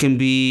can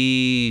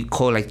be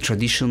called like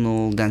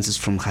traditional dances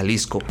from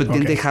Jalisco. But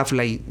then they have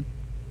like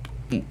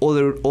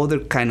other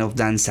kind of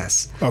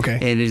dances. Okay.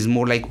 And it's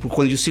more like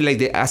when you see like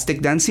the Aztec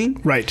dancing.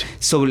 Right.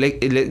 So like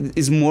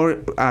it's more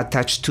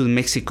attached to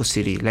Mexico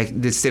City, like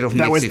the state of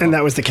Mexico.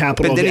 That was the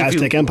capital of the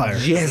Aztec Empire.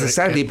 Yes, right.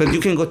 Exactly. But you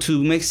can go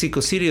to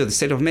Mexico City or the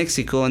state of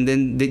Mexico, and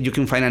then you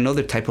can find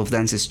another type of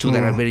dances too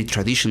that are very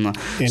traditional.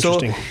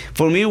 Interesting. So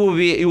for me,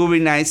 it would be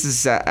nice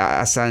as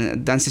a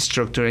dance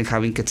instructor and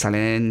having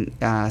Quetzalen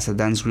as a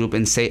dance group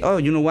and say,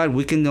 you know what,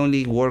 we can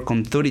only work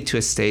on 32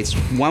 states,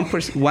 one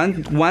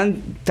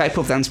type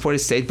of dance for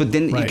state, but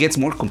then it gets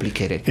more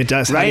complicated. It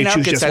does. Right now,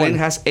 Quetzalen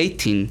has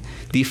 18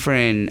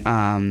 different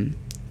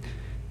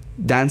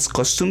dance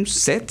costume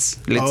sets.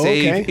 Let's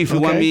say if you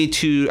want me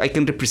to, I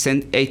can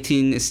represent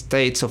 18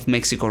 states of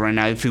Mexico right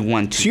now if you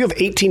want to. So you have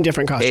 18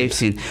 different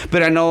costumes. 18.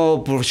 But I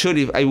know for sure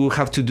if I will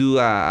have to do,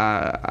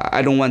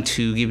 I don't want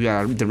to give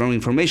you the wrong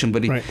information,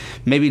 but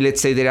maybe let's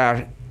say there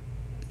are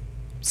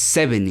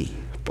 70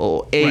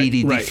 or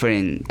 80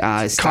 different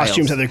styles.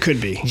 Costumes that there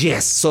could be.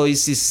 Yes, so we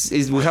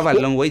have a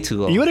long way to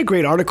go. You had a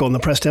great article in the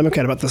Press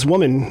Democrat about this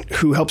woman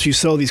who helps you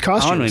sew these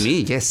costumes.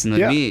 Noemi, yes,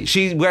 Noemi.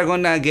 We're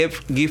gonna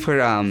give her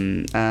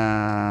an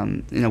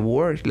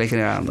award, like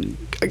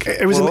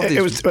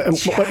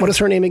what is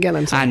her name again?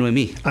 I'm sorry.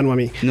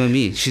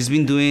 Noemi. She's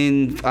been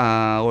doing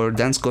our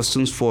dance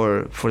costumes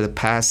for the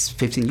past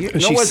 15 years.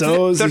 And she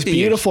sews these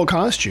beautiful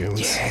costumes.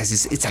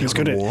 Yes, it's a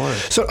good award.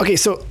 So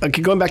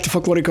going back to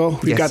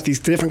Folklorico, we've got these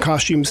different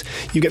costumes.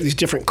 You get these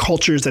different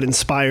cultures that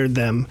inspired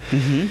them.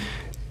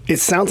 It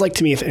sounds like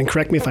to me, and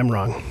correct me if I'm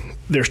wrong,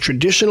 there's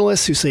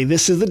traditionalists who say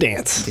this is the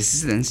dance. This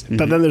is the dance.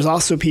 But then there's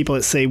also people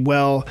that say,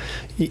 well,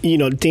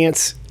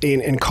 dance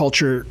and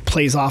culture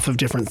plays off of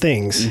different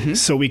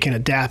things, so we can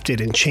adapt it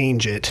and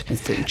change it.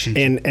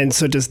 And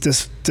so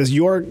does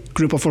your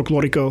Grupo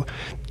Folklorico,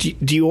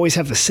 do you always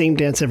have the same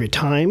dance every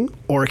time,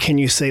 or can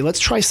you say, let's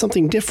try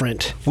something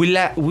different? We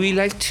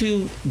like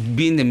to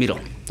be in the middle.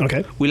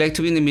 Okay. We like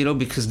to be in the middle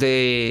because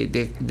there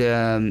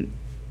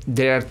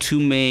are two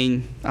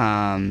main,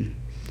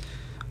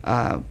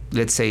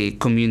 let's say,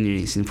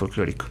 communities in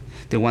Folklorico.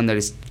 The one that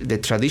is the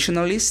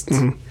traditionalists,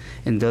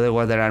 and the other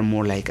one that are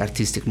more like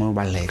artistic, more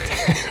ballet.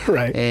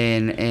 Right.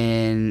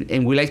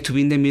 And we like to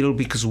be in the middle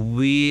because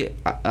we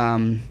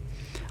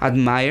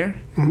admire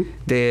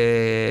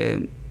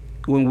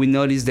when we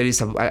notice there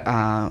is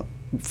a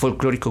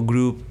Folklorico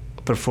group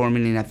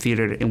performing in a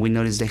theater, and we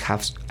notice they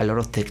have a lot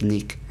of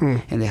technique,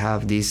 and they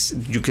have this.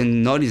 You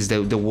can notice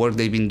the work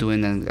they've been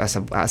doing as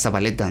a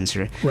ballet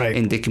dancer,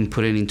 and they can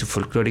put it into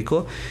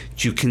Folklorico.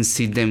 You can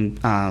see them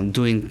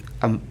doing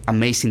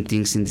amazing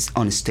things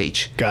on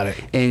stage. Got it.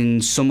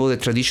 And some of the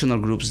traditional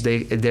groups,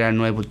 they are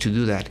not able to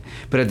do that.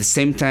 But at the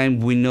same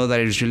time, we know that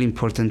it's really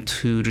important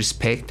to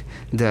respect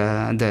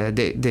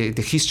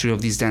the history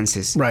of these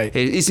dances. Right.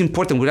 It's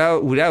important.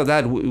 Without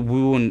that,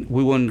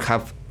 we won't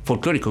have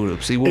Folklorico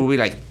groups. It will be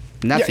like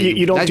nothing. Yeah,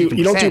 you don't do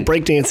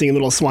breakdancing in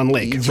Little Swan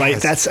Lake, right?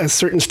 That's a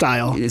certain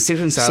style. A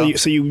certain style.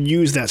 So you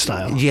use that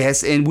style.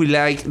 Yes, and we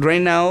like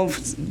right now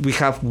we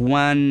have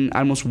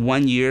almost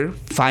 1 year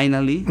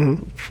finally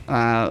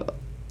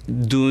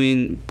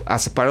doing,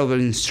 as a part of the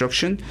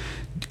instruction,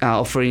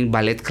 offering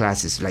ballet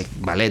classes, like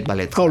ballet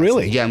classes. Oh,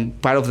 really? Yeah,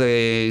 part of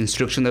the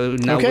instruction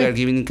that now we are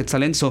giving in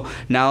Quetzalen. So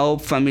now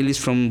families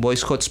from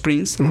Boys Hot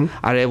Springs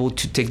are able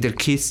to take their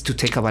kids to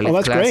take a ballet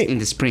class great. in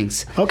the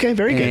Springs. Okay,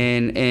 very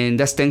good. And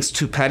that's thanks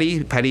to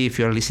Patty. Patty, if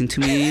you're listening to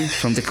me,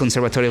 from the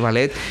Conservatory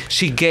Ballet,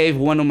 she gave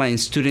one of my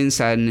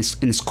students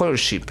a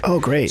scholarship. Oh,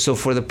 great. So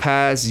for the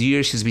past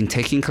year, she's been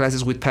taking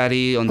classes with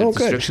Patty on the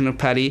instruction of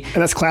Patty.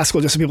 And that's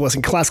classical, just so people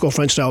listen, classical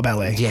French style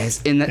ballet.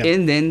 Yes, and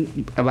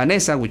then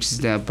Vanessa, which is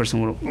the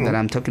person that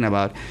I'm talking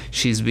about,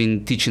 she's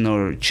been teaching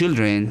our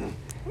children.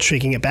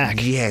 Shaking it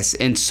back. Yes,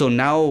 and so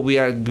now we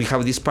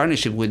have this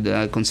partnership with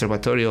the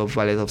Conservatory of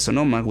Ballet of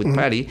Sonoma with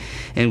Patty,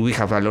 and we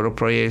have a lot of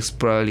projects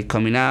probably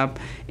coming up,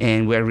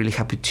 and we're really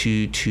happy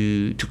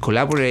to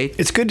collaborate.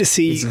 It's good to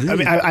see. I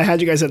mean, I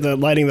had you guys at the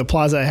Lighting the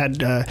Plaza. I had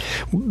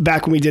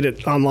back when we did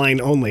it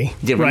online only.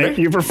 Right,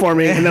 you're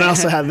performing, and then I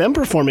also had them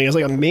performing. I was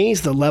like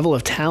amazed the level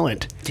of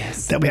talent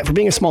that we have for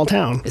being a small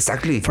town.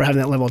 Exactly. For having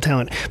that level of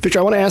talent. Victor,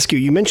 I want to ask you.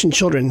 You mentioned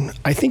children.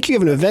 I think you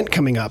have an event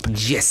coming up.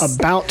 Yes.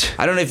 About.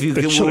 I don't know if you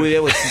will be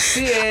able to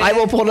see it. I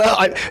will pull it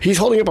up. He's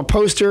holding up a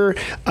poster.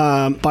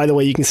 By the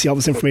way, you can see all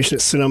this information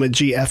at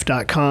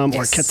sonomagf.com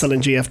or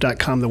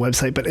quetzalengf.com, the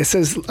website. But it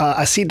says,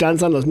 Así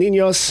danzan los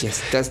niños.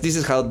 Yes, this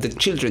is how the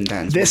children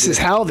dance. This is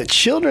how the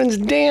children's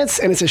dance,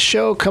 and it's a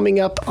show coming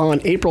up on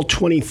April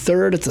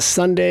 23rd. It's a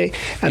Sunday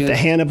at the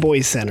Hannah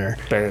Boys Center.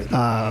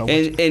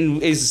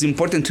 And it's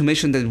important to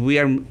mention that we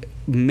are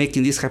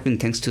making this happen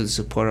thanks to the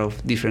support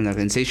of different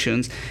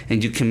organizations,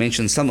 and you can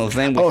mention some of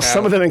them.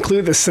 Some of them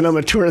include the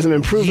Sonoma Tourism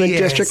Improvement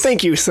District.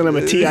 Thank you,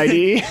 Sonoma TID.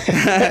 We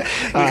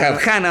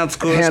have Hannah, of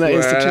course, Hannah who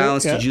Institute,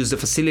 allows to use the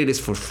facilities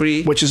for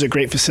free. Which is a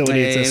great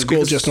facility. It's a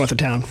school just north of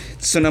town.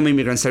 Sonoma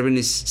Immigrant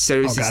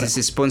Services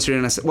is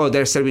sponsoring us. Well,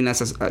 they're serving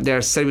us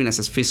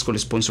as fiscal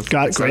sponsor for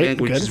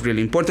Quetzalen, which is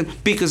really important,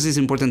 because it's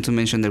important to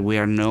mention that we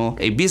are not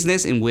a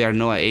business and we are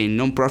not a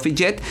non-profit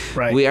yet.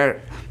 Right. We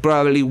are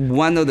probably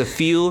one of the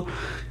few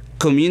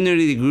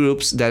community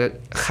groups that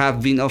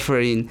have been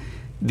offering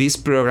this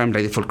program,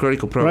 like the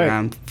Folklorico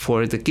program,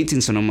 for the kids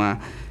in Sonoma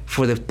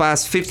for the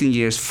past 15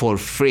 years for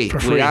free.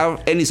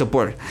 Without any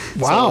support.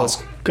 Wow,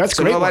 so, that's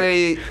great. Sonoma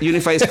Valley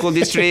Unified School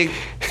District,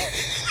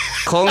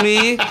 call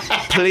me,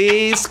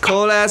 please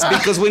call us,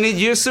 because we need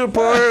your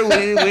support.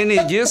 We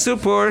need your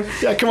support.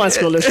 Yeah, come on,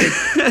 school district.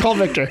 Call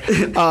Victor.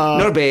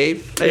 North Bay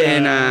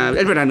and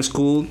El Verano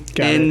School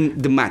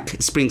and the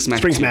MAC, Springs MAC.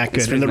 Springs MAC,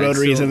 good. And the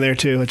Rotary is in there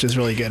too, which is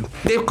really good.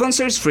 The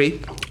concert is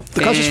free.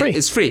 The concert is free?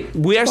 It's free.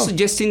 We are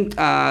suggesting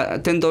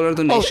 $10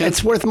 donation. Oh,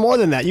 it's worth more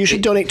than that. You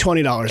should donate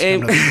 $20.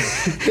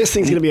 This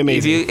thing's going to be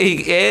amazing.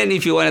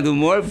 If you want to do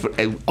more,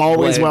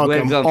 always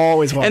welcome.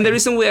 Always welcome. And the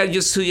reason we are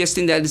just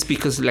suggesting that is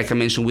because, like I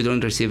mentioned, we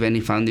don't receive any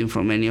funding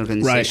from any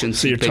organization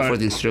to pay for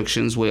the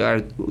instructions. We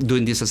are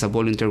doing this as a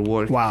volunteer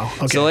work. Wow.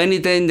 Okay. So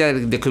anything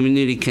that the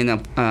community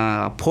can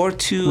afford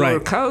to our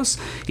cause,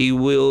 it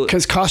will.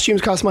 Because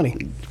costumes cost money.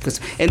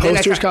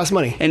 Posters cost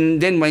money.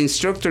 And then my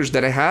instructors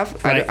that I have,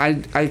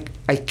 I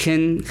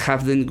can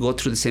have them go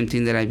through the same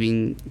thing that I've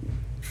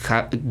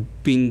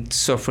been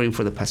suffering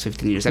for the past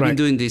 15 years. I've been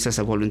doing this as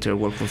a volunteer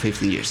work for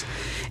 15 years.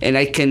 And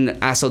I can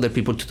ask other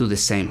people to do the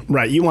same.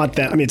 Right. You want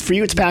that. I mean, for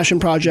you, it's a passion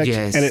project.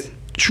 Yes. And it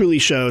truly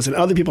shows, and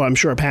other people I'm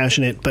sure are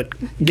passionate, but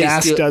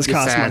gas does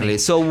cost money.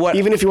 So what?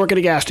 Even if you work at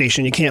a gas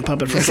station, you can't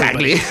pump it for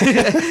free.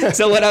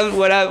 So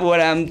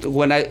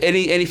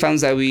any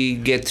funds that we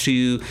get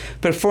through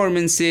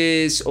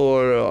performances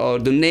or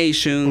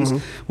donations,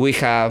 we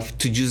have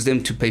to use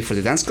them to pay for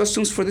the dance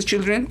costumes for the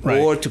children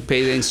or to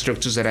pay the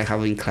instructors that I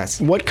have in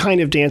class. What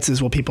kind of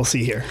dances will people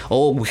see here?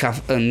 Oh, we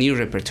have a new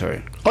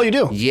repertoire. Oh, you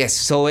do? Yes.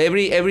 So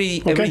every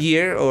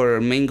year,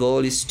 our main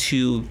goal is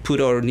to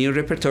put our new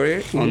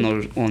repertoire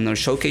on our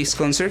showcase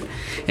concert,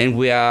 and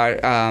we are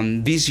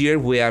this year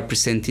we are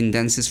presenting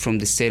dances from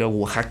the state of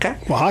Oaxaca.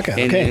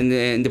 And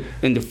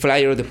in the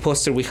flyer or the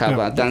poster, we have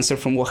a dancer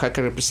from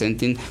Oaxaca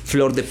representing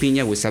Flor de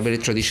Piña, which is a very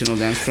traditional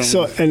dance from.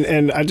 So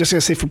and I just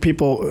gotta say for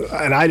people,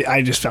 and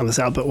I just found this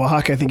out, but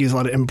Oaxaca I think uses a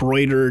lot of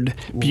embroidered,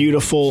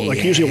 beautiful,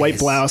 like usually a white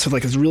blouse with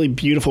like this really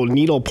beautiful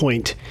needle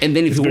point. And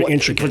then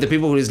for the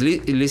people who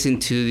listen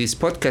to this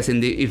podcast,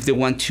 and if they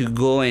want to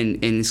go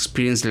and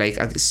experience like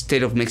a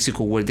state of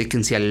Mexico where they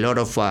can see a lot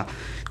of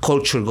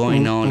culture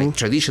going on, like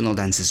traditional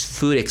dances,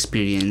 food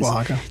experience.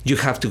 Oaxaca. You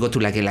have to go to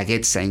La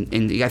Guelaguetza,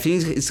 and I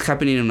think it's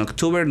happening in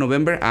October,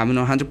 November. I'm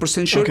not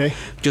 100% sure. Okay.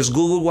 Just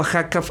Google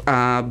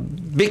Oaxaca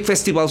big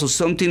festivals or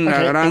something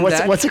around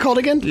that. What's it called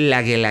again?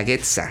 La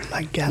Guelaguetza.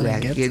 La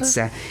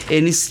Guelaguetza.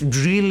 And it's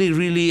really,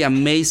 really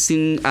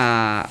amazing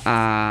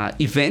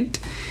event,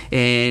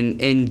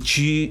 and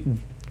you.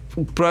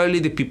 Probably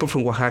the people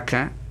from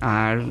Oaxaca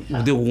are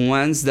the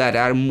ones that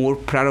are more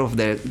proud of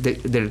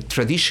their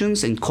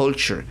traditions and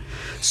culture.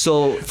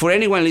 So for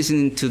anyone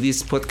listening to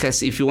this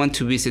podcast, if you want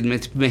to visit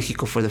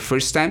Mexico for the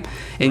first time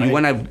and you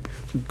want to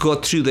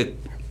go through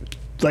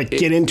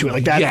get into it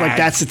like that, like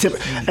that's the tip.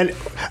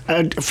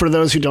 And for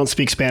those who don't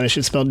speak Spanish,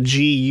 it's spelled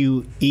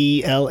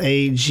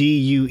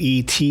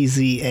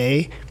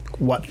Guelaguetza.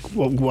 What?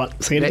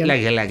 Say it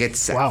again. Like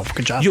it's Wow,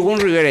 good job. You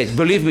won't regret it.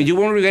 Believe me, you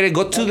won't regret it.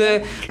 Go to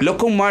the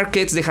local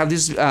markets. They have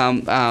this.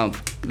 I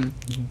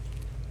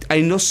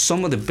know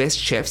some of the best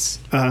chefs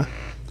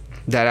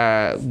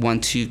that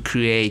want to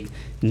create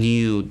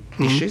new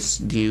dishes,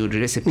 new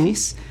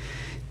recipes.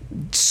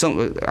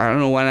 Some I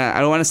don't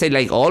want to say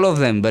like all of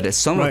them, but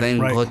some of them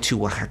go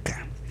to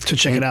Oaxaca. To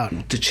check it out.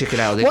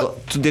 They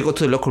go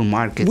to the local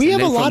markets. We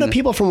have a lot of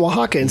people from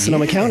Oaxaca in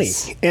Sonoma County,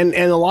 and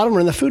a lot of them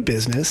are in the food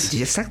business.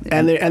 Exactly.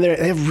 And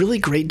they have really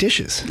great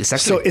dishes.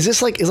 Exactly. So is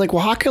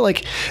Oaxaca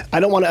like? I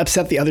don't want to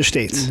upset the other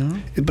states,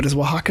 but is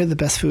Oaxaca the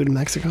best food in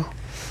Mexico?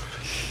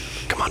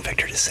 Come on,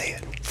 Victor, just say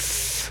it.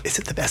 Is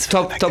it the best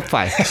food? Top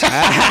 5.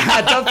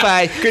 Top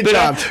 5. Good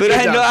job. But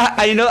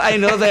I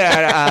know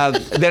there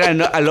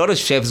are a lot of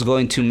chefs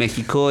going to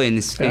Mexico, and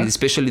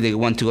especially they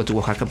want to go to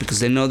Oaxaca because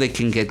they know they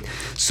can get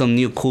some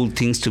new cool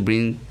things to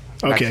bring.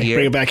 Bring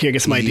it back here,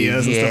 get some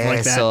ideas and stuff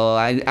like that. So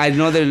I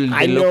know the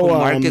local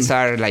markets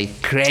are like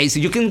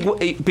crazy. You can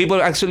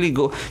people actually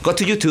go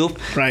to YouTube,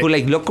 put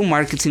like local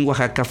markets in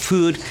Oaxaca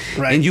food,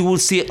 and you will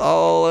see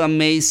all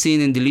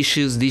amazing and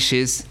delicious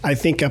dishes. I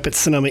think up at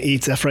Sonoma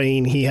Eats,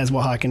 Efrain, he has some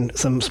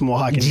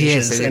Oaxacan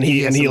dishes, and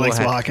he likes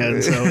Oaxaca.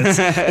 And so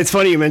it's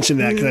funny you mentioned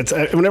that because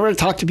whenever I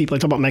talk to people, I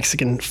talk about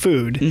Mexican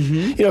food.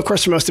 You know, of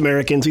course, for most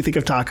Americans, we think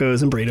of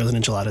tacos and burritos and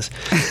enchiladas,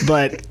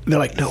 but they're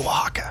like, no,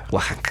 Oaxaca.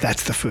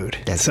 That's the food.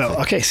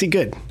 Okay, see,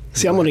 good.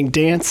 See, I'm learning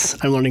dance.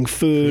 I'm learning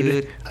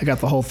food. I got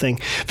the whole thing.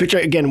 Victor,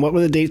 again, what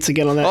were the dates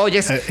again on that? Oh,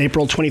 yes.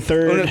 April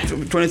 23rd.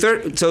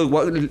 23rd.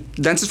 So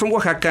dances from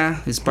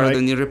Oaxaca is part of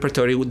the new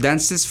repertory.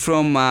 Dances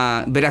from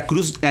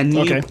Veracruz, a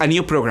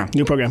new program.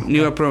 New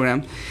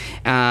program.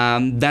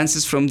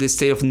 Dances from the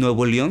state of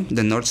Nuevo León,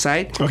 the north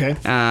side. Okay.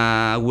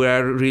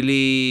 Where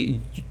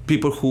really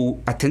people who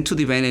attend to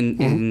the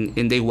event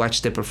and they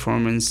watch the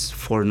performance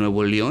for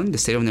Nuevo León, the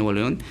state of Nuevo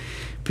León.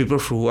 People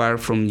who are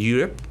from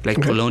Europe, like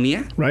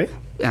Polonia,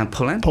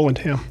 Poland,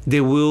 yeah,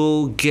 they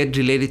will get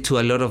related to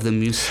a lot of the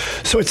music.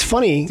 So it's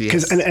funny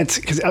because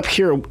up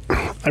here,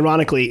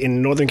 ironically,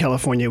 in Northern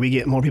California, we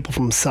get more people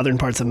from southern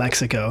parts of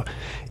Mexico.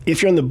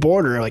 If you're on the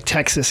border, like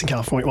Texas and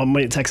California,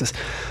 well, Texas,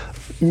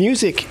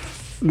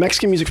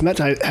 Mexican music from that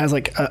time has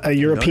like a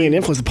European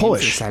influence, the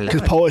Polish,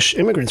 because Polish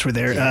immigrants were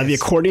there. The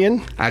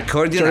accordion, a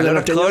lot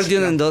of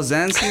accordion and those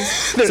dances.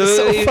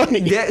 so funny.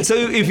 Yeah, so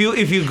if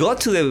you go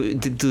to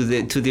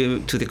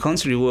the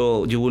concert, you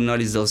will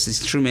notice those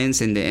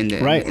instruments and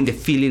the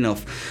feeling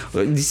of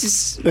this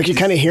is like you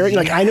kind of hear it.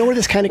 You're like, I know where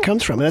this kind of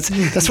comes from. That's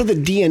sort of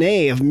the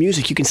DNA of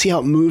music. You can see how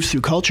it moves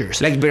through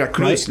cultures. Like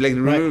Veracruz,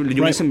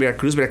 you mentioned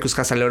Veracruz. Veracruz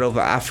has a lot of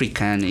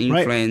African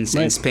influence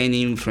and Spain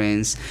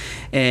influence,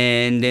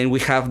 and then we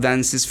have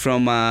dances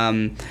from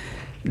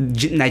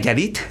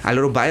Nayarit, a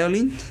lot of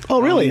violin.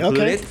 Oh, really?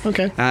 Okay.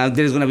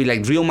 There's going to be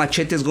like real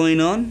machetes going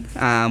on.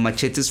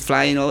 Machetes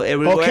flying all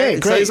everywhere. Okay,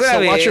 great.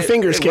 So watch your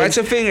fingers, kids. Watch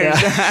your fingers.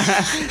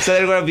 Yeah. So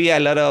there's going to be a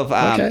lot of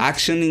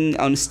action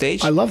on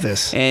stage. I love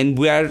this. And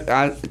we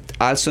are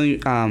also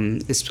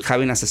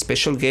having as a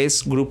special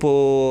guest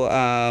Grupo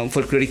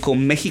Folklorico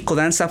Mexico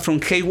Danza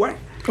from Hayward.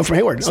 Oh, from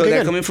Hayward. So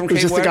they're coming from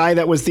Hayward. Just the guy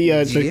that was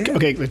the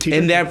teacher.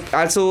 And they're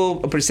also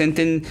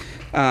presenting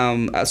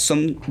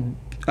some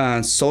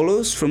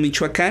solos from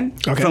Michoacán,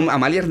 from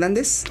Amalia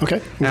Hernandez,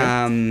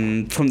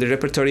 from the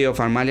repertory of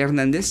Amalia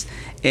Hernandez.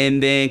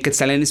 And then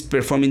Quetzalen is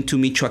performing to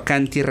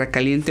Michoacán, Tierra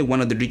Caliente, one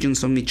of the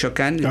regions of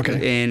Michoacán,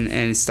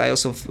 and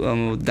styles of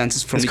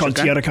dances from Michoacán. It's called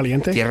Tierra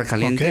Caliente? Tierra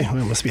Caliente. Okay,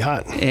 well, it must be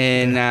hot.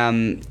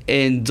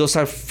 And those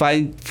are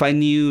five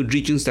new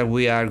regions that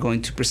we are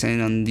going to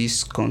present on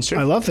this concert.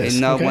 I love this.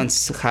 And no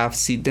one's have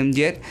seen them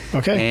yet.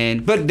 Okay.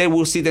 But they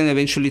will see them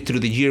eventually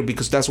through the year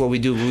because that's what we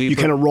do. You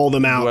kind of roll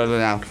them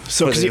out.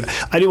 So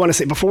I do want to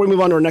say, before we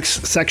move on to our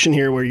next section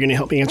here where you're going to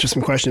help me answer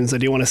some questions, I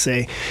do want to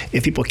say,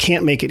 if people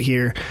can't make it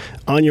here,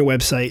 on your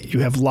website, you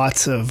have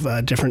lots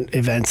of different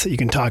events that you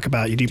can talk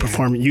about. You do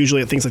perform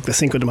usually at things like the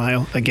Cinco de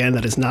Mayo. Again,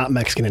 that is not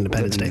Mexican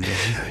Independence Day.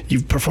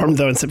 You've performed,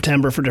 though, in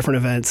September for different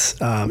events.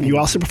 You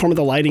also perform at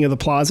the lighting of the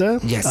plaza,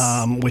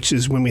 which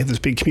is when we have this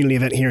big community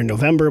event here in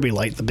November. We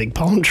light the big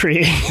palm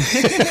tree.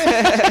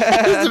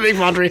 It's a big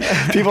palm tree.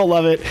 People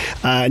love it.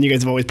 And you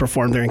guys have always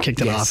performed there and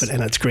kicked it off, and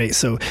that's great.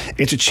 So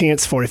it's a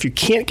chance for, if you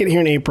can't get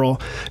here in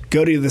April,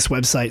 go to this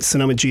website,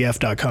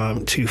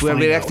 sonomagf.com, to find out. We're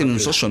very active on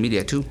social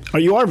media, too. Oh,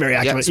 you are very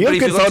active. You have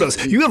good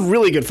photos. You have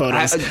really good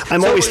photos.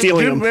 I'm always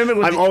stealing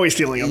them. I'm always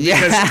stealing them.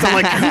 Because I'm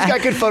like, who's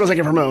got good photos I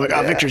can promote?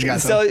 Like, Victor's got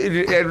some. So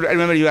I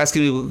remember you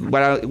asking me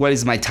what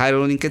is my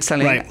title in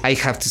Quetzalen. Right. I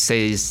have to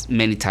say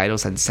many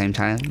titles at the same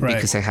time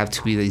because I have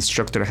to be the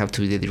instructor, I have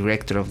to be the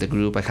director of the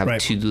group, I have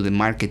to do the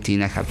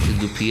marketing, I have to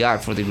do PR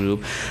for the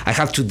group, I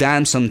have to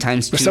dance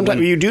sometimes.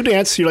 Sometimes you do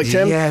dance. You're like,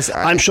 Tim,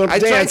 I'm showing up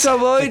to dance. I try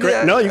to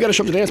avoid. No, you got to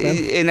show up to dance, man.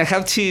 And I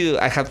have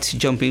to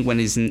jump in when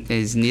is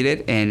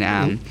needed,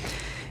 and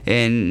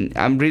and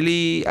I'm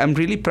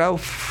really proud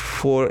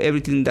for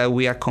everything that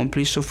we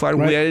accomplished so far.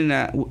 Right. We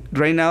are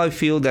right now. I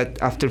feel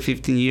that after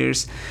 15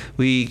 years,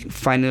 we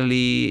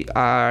finally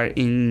are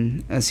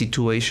in a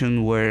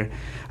situation where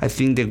I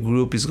think the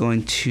group is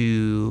going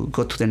to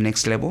go to the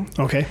next level.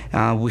 Okay.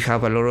 We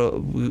have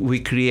we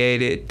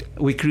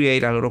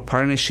create a lot of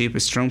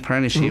partnerships, strong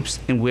partnerships,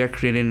 and we are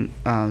creating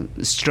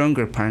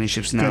stronger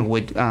partnerships now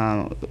with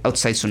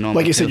outside Sonoma.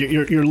 Like you said,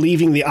 you're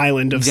leaving the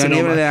island of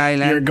Sonoma. The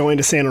island. You're going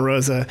to Santa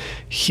Rosa,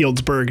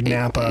 Healdsburg,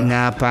 Napa,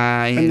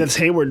 and that's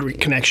Hayward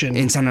connection.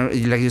 And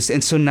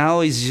so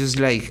now it's just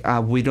like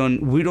we don't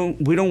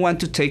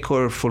want to take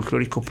our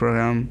Folklorico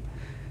program,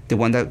 the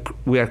one that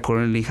we are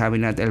currently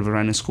having at El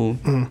Verano School.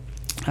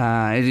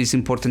 It is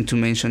important to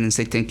mention and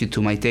say thank you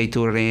to Maite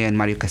Iturre and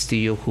Mario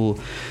Castillo, who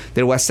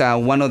there was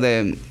one of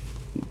the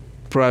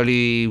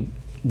probably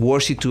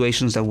worst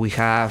situations that we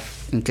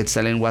have in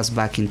Quetzalen was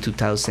back in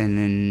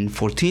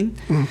 2014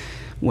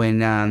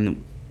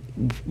 when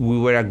we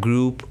were a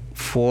group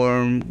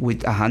formed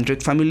with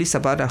 100 families,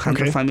 about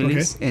 100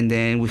 families, and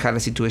then we had a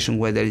situation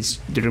where do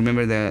you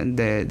remember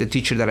the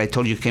teacher that I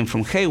told you came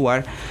from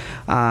Hayward?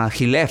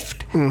 He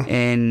left,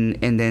 and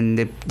then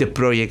the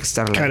project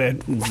started kind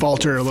of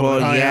falter a little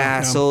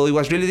bit. So it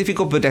was really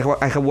difficult, but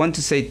I want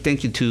to say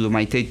thank you to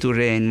Maite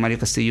Iturre and Mario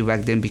Castillo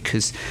back then,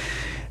 because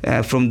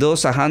from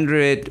those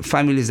 100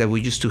 families that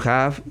we used to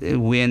have,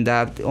 we end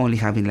up only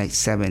having like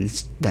 7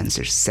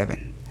 dancers.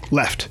 7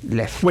 left.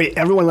 Wait,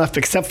 everyone left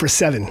except for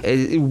 7.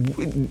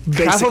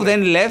 Half of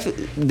them left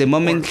the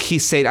moment he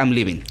said, "I'm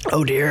leaving."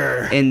 Oh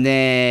dear. And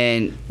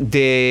then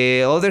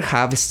the other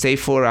half stayed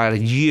for a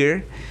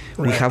year.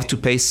 Right. We have to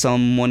pay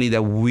some money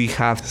that we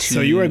have to. So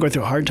you were going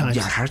through hard times.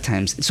 Yeah, hard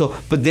times. So,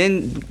 but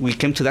then we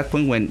came to that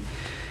point when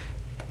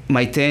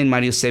Maite and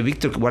Mario said,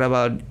 "Victor, what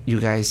about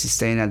you guys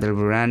staying at El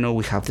Verano?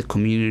 We have the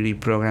community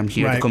program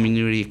here, the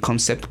community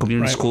concept,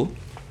 community school.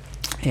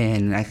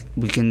 And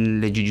we can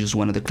let you use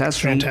one of the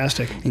classrooms.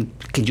 Fantastic. And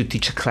can you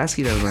teach a class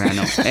here at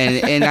Verano?"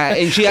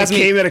 and she asked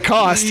me. It came at a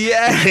cost.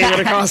 Yeah. It came at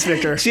a cost,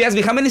 Victor. She asked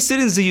me, "How many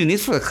students do you need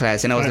for the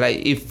class?" And I was like,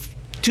 "If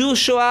 2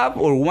 show up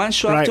or 1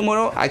 show up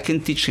tomorrow, I can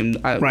teach him.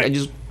 I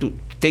just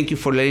thank you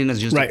for letting us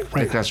use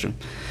the classroom."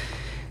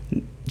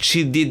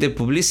 She did the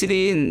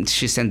publicity and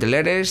she sent the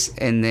letters.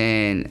 And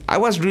then I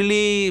was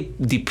really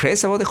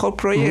depressed about the whole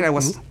project. I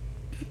was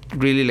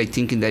really like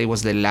thinking that it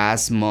was the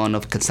last month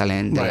of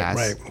Quetzalen.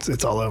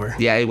 It's all over.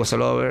 Yeah, it was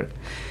all over.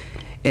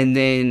 And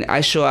then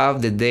I show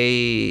up the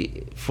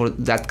day for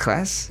that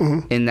class,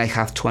 and I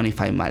have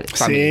 25 families.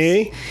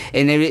 See?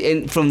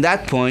 And from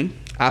that point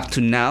up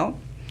to now,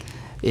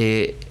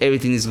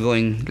 everything is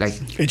going like...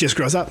 It just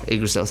grows up. It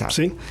grows up.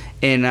 See?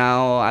 And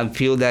now I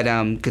feel that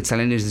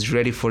Quetzalen is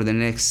ready for the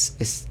next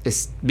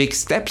big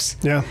steps.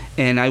 Yeah.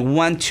 And I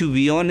want to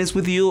be honest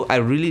with you. I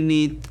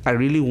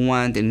really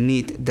want and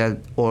need that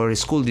our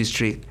school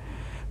district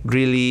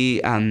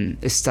really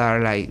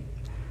start like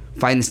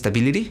finding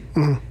stability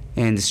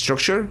and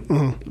structure,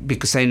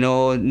 because I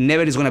know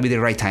never is going to be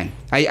the right time.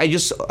 I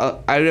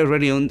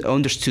already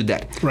understood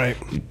that. Right.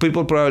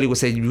 People probably would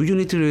say, you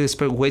need to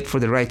wait for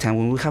the right time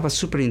when we have a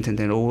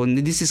superintendent or when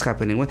this is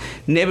happening.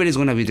 Never is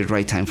going to be the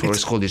right time for our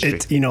school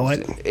district. You know what?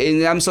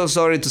 And I'm so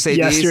sorry to say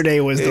yesterday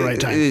was the right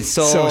time.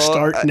 So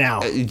start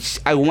now.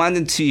 I want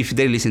them to, if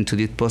they listen to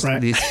this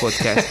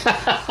podcast,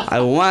 I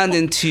want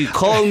them to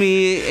call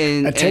me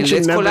and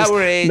let's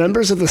collaborate.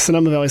 Members of the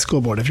Sonoma Valley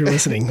School Board, if you're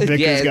listening,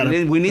 Victor's got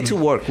to. We need to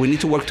work. We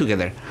need to work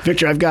together.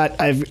 Victor, you've got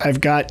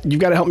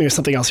to help me with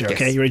something else here.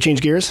 Okay, you ready to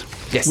change gears?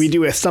 Yes. We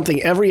do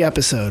something every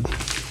episode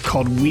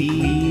called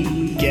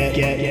We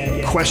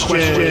Get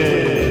Questions.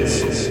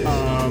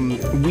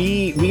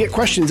 We get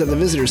questions at the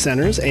visitor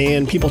centers,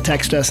 and people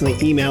text us and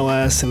they email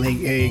us and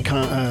they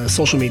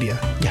social media.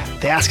 Yeah.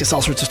 They ask us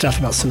all sorts of stuff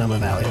about Sonoma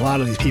Valley. A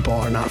lot of these people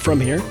are not from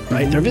here,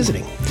 right? They're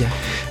visiting. Yeah.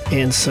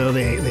 And so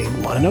they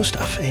want to know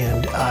stuff.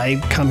 And I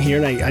come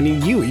here and I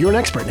need you. You're an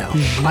expert now.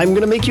 I'm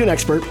going to make you an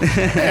expert,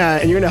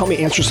 and you're going to help me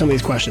answer some of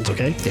these questions,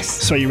 okay? Yes.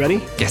 So are you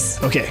ready?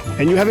 Yes. Okay.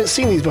 And you haven't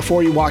seen these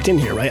before you walked in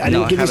here, right? I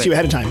didn't give this to you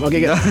ahead of time.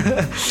 Okay, good.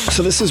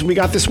 So we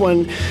got this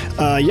one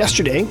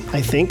yesterday,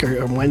 I think,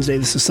 or Wednesday.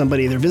 This is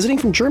somebody, they're visiting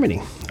from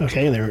Germany,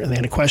 okay? And they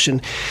had a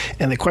question.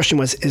 And the question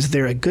was, is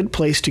there a good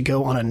place to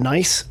go on a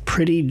nice,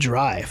 pretty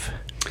drive?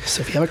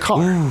 So if you have a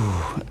car.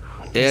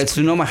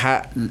 Sonoma,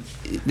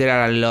 there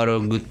are a lot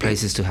of good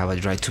places to have a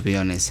drive, to be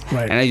honest.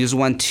 Right. And I just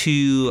want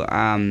to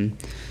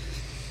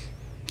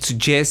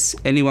suggest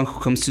anyone who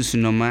comes to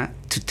Sonoma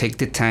to take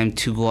the time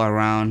to go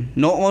around,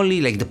 not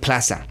only like the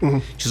plaza,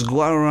 just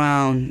go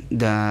around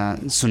the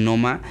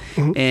Sonoma.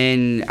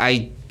 And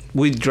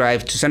we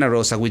drive to Santa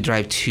Rosa, we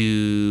drive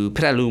to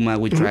Petaluma,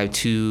 we drive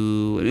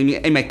to,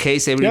 in my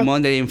case, every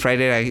Monday and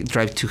Friday, I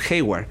drive to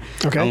Hayward.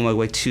 Okay. On my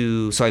way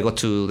so I go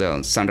to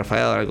the San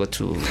Rafael, I go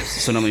to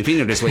Sonoma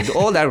Infinity Raceway,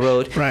 all that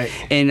road. Right.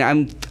 And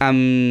I'm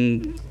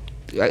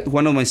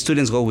one of my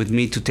students go with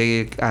me to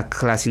take a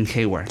class in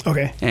Hayward.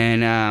 Okay.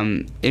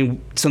 And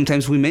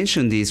sometimes we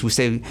mention this. We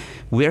say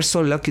we are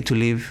so lucky to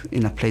live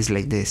in a place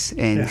like this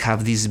and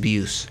have these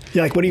views.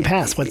 Yeah, like what do you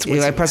pass?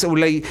 I pass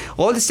like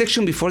all the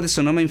section before the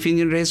Sonoma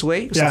Infinity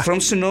Raceway. So from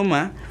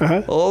Sonoma,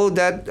 all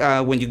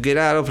that when you get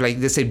out of like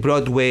let's say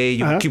Broadway,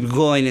 you keep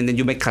going and then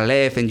you make a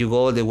left and you go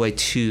all the way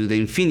to the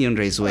Infinity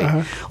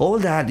Raceway. All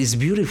that is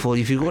beautiful.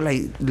 If you go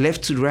like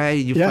left to right,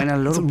 you find a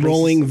lot of places.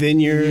 Rolling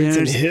vineyards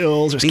and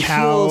hills. There's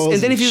cows.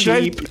 And then if you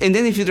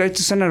sheep. drive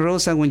to Santa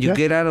Rosa when you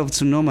get out of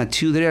Sonoma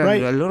too, there are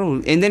a lot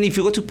of. And then if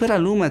you go to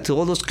Petaluma to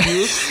all those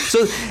crews,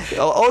 so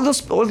all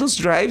those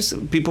drives,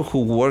 people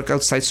who work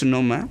outside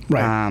Sonoma,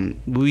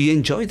 we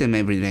enjoy them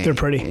every day. They're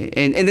pretty.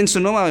 And then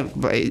Sonoma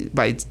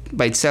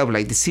by itself,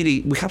 like the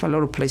city, we have a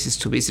lot of places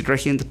to visit right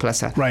here in the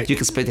plaza. Right. You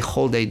can spend the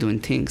whole day doing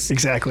things.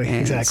 Exactly.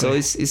 So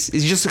it's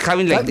just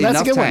having like that's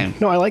enough a good time. One.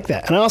 No, I like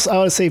that. And I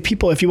would say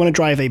people, if you want to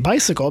drive a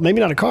bicycle, maybe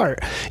not a cart,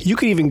 you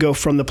could even go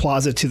from the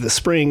plaza to the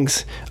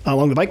Springs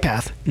along the bike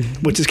path,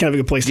 which is kind of a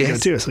good place to go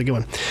too. So a good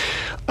one.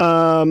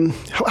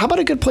 How about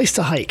a good place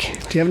to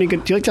hike? Do you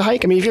like to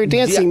hike? I mean, if you're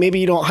dancing, maybe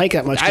you don't hike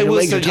that much because your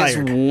legs are tired.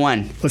 I will suggest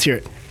one. Let's hear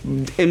it.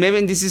 And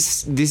maybe this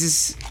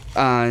is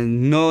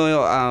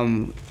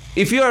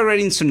if you are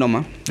already in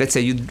Sonoma, let's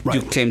say you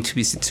came to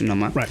visit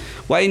Sonoma,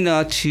 why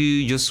not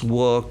to just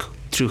walk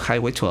through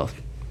Highway 12?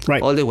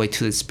 Right. All the way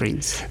to the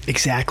Springs.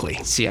 Exactly.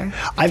 Yeah.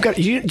 I've got,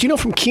 do you know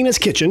from Kina's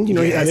Kitchen, you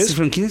know what that is?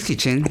 From Kina's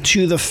Kitchen.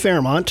 To the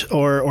Fairmont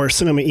or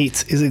Sonoma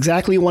Eats is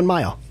exactly 1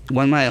 mile.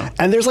 1 mile.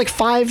 And there's like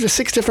 5 to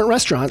 6 different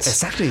restaurants.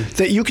 Exactly.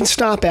 That you can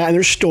stop at, and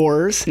there's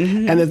stores,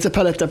 and it's a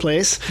paleta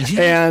place.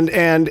 Yeah.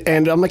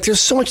 And I'm like, there's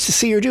so much to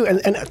see or do.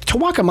 And to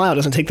walk a mile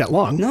doesn't take that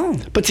long. No.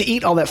 But to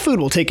eat all that food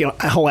will take a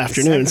whole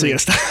afternoon. Exactly. So you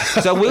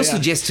stop. So I will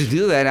suggest to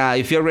do that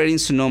if you're already in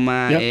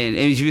Sonoma and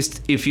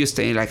if you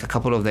stay like a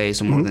couple of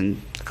days or more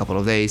than a couple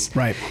of days.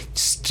 Right.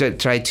 Just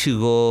try to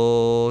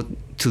go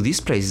to these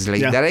places,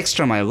 like that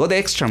extra mile. Go the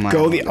extra mile.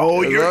 You're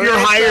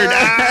hired.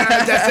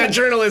 That's that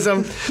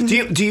journalism. Do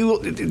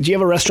you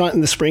have a restaurant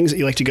in the Springs that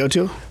you like to go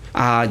to?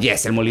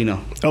 Yes, El Molino.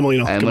 El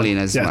Molino. El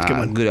Molino is good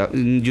one. Good.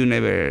 You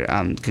never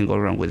can go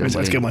wrong with El Molino.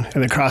 That's a good one.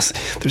 And across,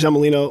 there's El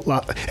Molino.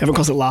 Everyone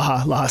calls it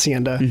La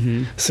Hacienda.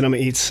 Sonoma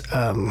Eats.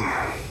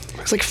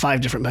 There's like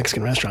 5 different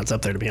Mexican restaurants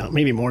up there, to be honest.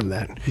 Maybe more than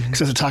that. Because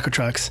there's the taco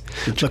trucks.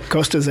 La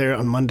Costa's there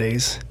on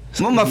Mondays.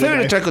 My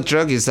favorite taco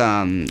truck is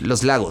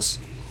Los Lagos.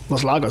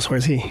 Los Lagos,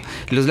 where's he?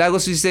 Los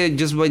Lagos is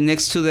just right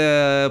next to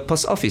the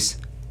post office.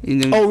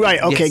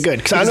 Right. Okay, good.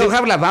 Because I know they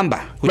have La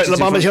Bamba. Right, La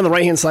Bamba's here on the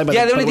right-hand side. The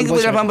only thing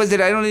with La Bamba is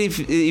that I don't know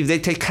if they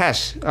take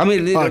cash. I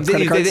mean,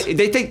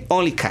 they take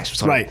only cash.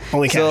 Sorry. Right,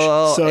 only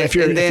cash. So if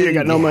you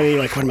got no money,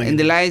 like what am I? And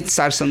the lights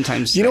are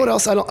sometimes. You know what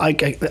else? I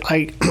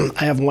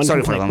have one.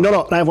 Sorry for La Bamba.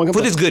 No, I have one complaint.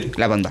 Food is good,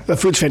 La Bamba. The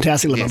food's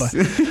fantastic, La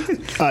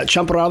Bamba.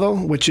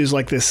 Champurrado, which is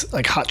like this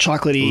like hot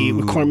chocolatey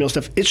with cornmeal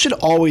stuff. It should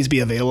always be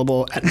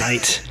available at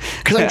night.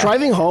 Because I'm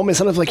driving home and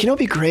sometimes like, it'd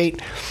be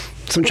great.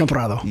 Some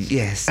champurrado.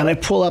 Yes. And I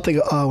pull up, they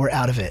go, oh, we're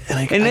out of it.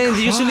 And then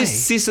usually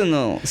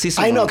seasonal.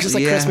 I know, because it's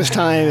like Christmas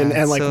time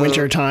and like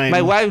winter time.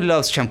 My wife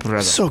loves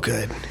champurrado. So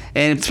good.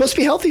 And it's supposed to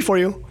be healthy for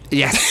you.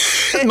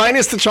 Yes.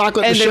 Minus the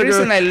chocolate and the sugar. And the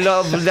reason I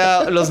love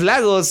Los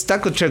Lagos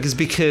taco truck is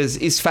because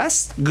it's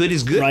fast. Good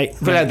is good. Right.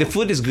 But the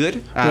food is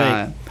good.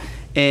 Right.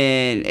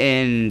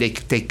 And they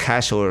take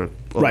cash or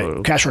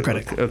cash or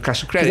credit. Or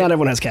cash or credit. Not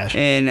everyone has cash.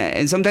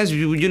 And sometimes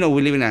we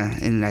live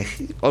in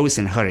always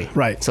in a hurry.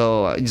 Right.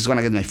 So I just want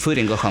to get my food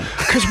and go home.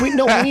 Because we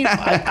need.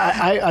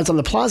 I was on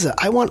the plaza.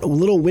 I want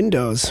little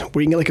windows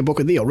where you can get like a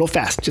bocadillo real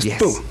fast. Just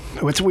boom.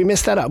 We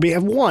missed that out. We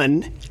have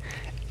one,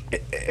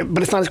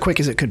 but it's not as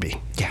quick as it could be.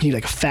 Yeah. You need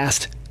like a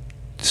fast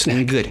snack.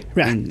 And good.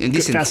 Yeah. And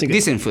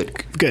decent food.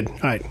 Good. All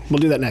right. We'll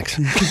do that next.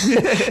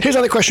 Here's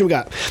another question we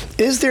got.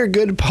 Is there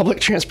good public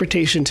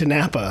transportation to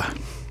Napa?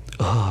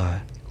 Oh.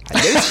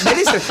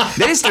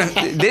 There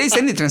is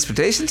any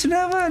transportation to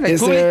Napa? Like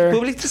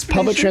public transportation?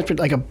 Public transport,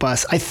 like a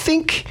bus. I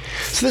think,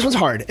 so this one's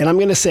hard. And I'm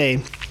going to say,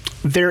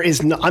 there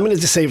is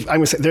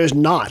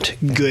not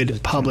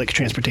good public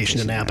transportation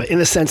to Napa in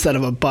the sense that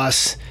of a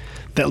bus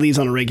that leaves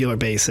on a regular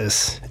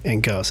basis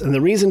and goes. And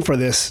the reason for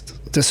this,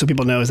 just so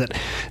people know, is that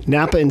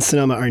Napa and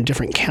Sonoma are in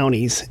different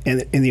counties in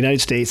the United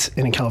States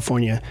and in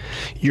California.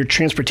 Your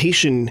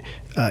transportation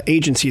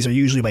agencies are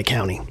usually by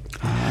county.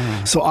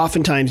 So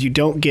oftentimes you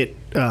don't get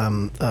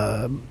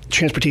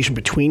transportation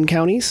between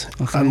counties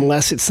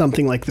unless it's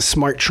something like the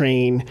Smart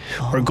Train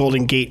or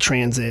Golden Gate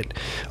Transit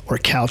or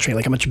Caltrain,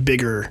 like a much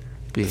bigger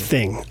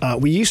thing.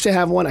 We used to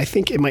have one. I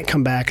think it might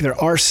come back.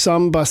 There are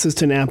some buses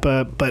to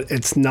Napa, but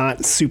it's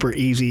not super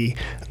easy,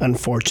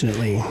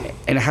 unfortunately.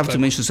 And I have to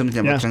mention something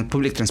about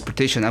public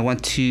transportation. I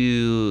want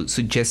to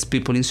suggest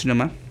people in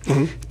Sonoma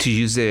to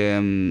use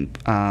the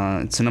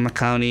Sonoma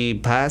County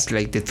pass,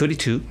 like the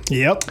 32.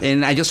 Yep.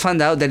 And I just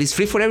found out that it's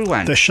free for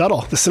everyone. The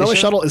shuttle. The Sonoma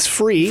shuttle is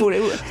free.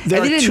 I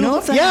didn't know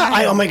that.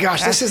 Yeah. Oh my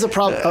gosh, this is a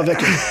problem. Oh,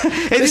 Victor.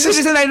 This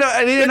is the reason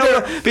I didn't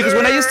know, because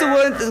when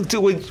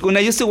I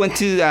used to went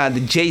to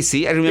the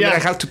JC, I remember I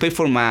had to pay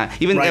for my,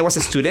 even though I was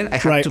a student, I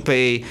had to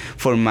pay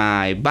for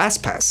my bus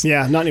pass.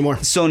 Yeah, not anymore.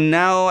 So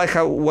now I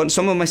have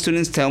some of my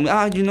students tell me,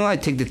 I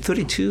take the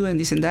 32 and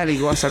this and that. It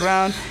goes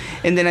around.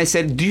 And then I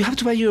said, do you have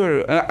to buy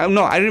your...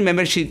 no, I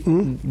remember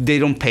they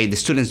don't pay. The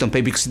students don't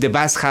pay because the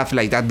bus have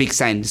like that big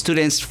sign.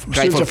 Students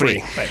ride for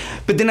free. Right.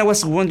 But then I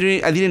was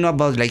wondering, I didn't know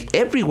about like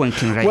everyone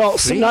can ride free.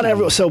 So not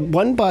everyone. So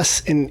one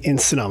bus in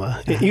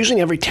Sonoma, usually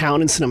in every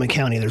town in Sonoma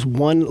County, there's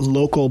one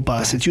local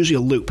bus. It's usually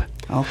a loop.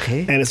 Okay.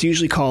 And it's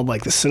usually called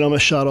like the Sonoma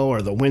Shuttle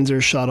or the Windsor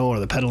Shuttle or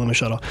the Petaluma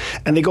Shuttle.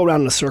 And they go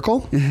around in a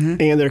circle.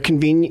 And they're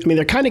convenient. I mean,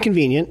 they're kind of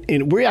convenient.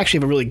 And we actually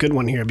have a really good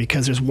one here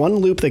because there's one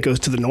loop that goes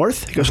to the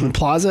north. It goes from the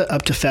plaza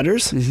up to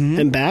Fedders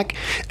and back.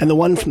 And the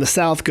one from the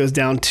south goes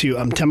down to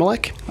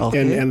Temelec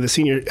and the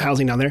senior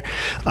housing down there.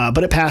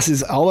 But it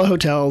passes all the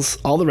hotels,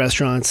 all the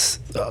restaurants,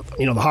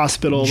 the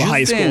hospital, the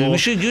high school. We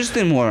should use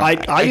them more. I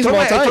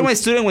told my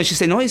student when she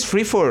said, no, it's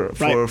free for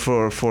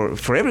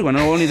everyone,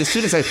 not only the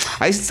students.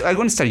 I'm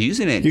going to start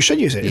using it. You should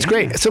use it. It's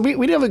great. So we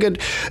do have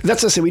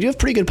we do have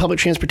pretty good public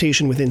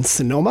transportation within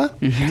Sonoma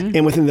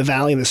and within the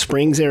Valley and the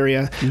Springs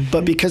area.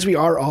 But because we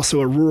are also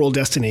a rural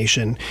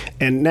destination,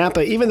 and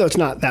Napa, even though it's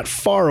not that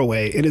far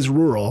away, it is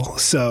rural.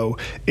 So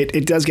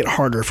it does get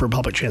harder for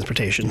public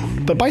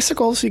transportation. But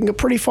bicycles, you can go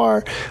pretty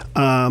far.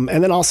 And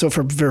then also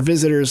for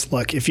visitors,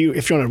 look, if you're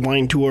on a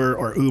wine tour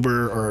or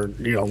Uber or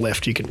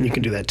Lyft, you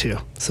can do that too.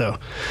 So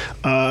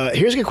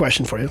here's a good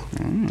question for you.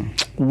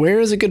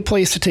 Where is a good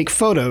place to take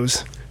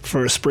photos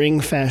for a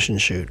spring fashion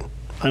shoot?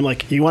 I'm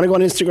like, you want to go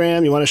on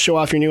Instagram, you want to show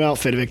off your new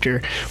outfit,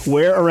 Victor,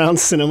 where around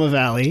Sonoma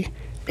Valley?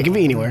 It can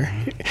be anywhere.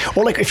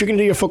 Or like if you're going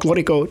to do your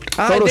Folklorico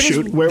photo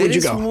shoot, where would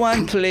you go? There is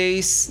one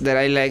place that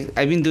I like.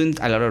 I've been doing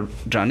a lot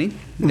of running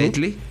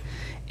lately.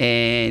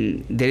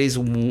 And there is,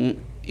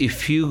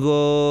 if you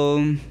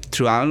go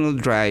through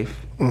Arnold Drive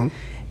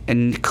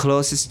and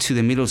closest to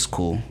the middle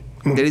school,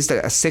 there is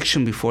a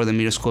section before the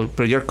middle school,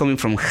 but you're coming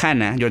from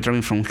Hanna, you're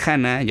driving from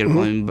Hanna, you're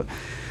going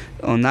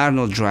on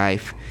Arnold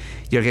Drive,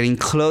 you're getting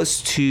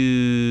close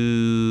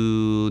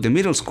to the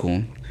middle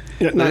school.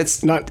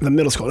 Not the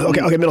middle school.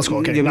 Okay, middle school.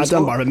 Okay, not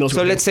Dunbar, but middle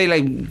school. So let's say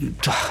like,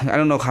 I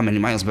don't know how many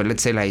miles, but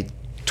let's say like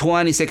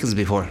 20 seconds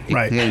before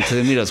getting to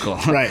the middle school.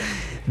 Right.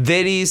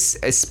 There is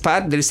a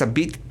spot, there is a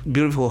big,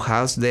 beautiful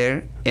house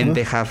there, and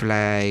they have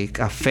like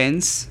a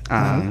fence,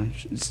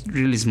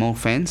 really small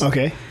fence.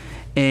 Okay.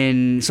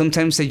 And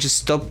sometimes I just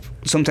stop,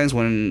 sometimes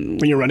when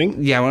you're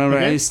running? Yeah, when I'm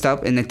running, I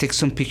stop and I take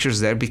some pictures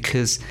there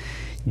because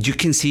you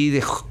can see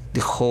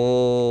the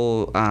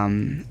whole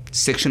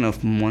section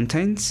of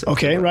mountains.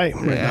 Okay, right.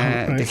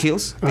 The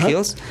hills. The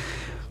hills.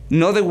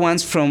 Not the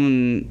ones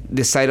from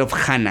the side of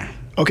Hanna.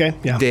 Okay,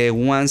 yeah. The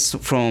ones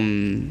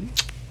from...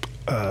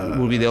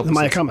 will be the opposite. The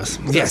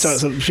Mayacamas. Yes.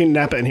 So between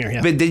Napa and here,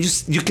 yeah. But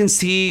you can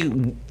see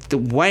the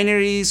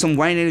wineries, some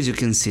wineries, you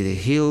can see the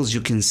hills,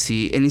 you can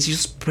see, and it's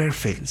just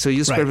perfect. So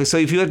it's perfect. So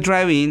if you are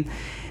driving,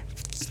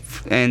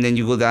 and then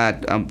you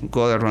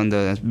go around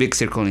the big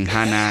circle in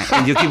Hanna,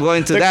 and you keep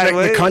going to that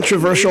way. The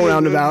controversial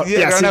roundabout.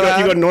 Yes,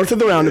 you go north of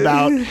the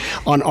roundabout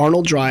on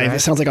Arnold Drive. Right.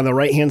 It sounds like on the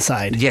right-hand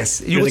side. Yes,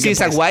 you will see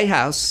it's a White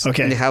House.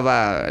 Okay. And they have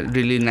a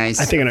really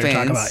nice I think I know what you're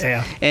talking about,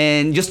 yeah.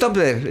 And you stop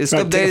there.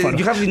 Stop there.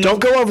 Don't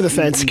go over the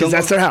fence, because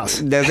that's their house.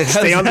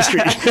 Stay on the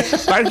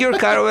street. Park your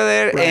car over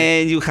there,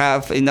 and you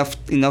have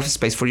enough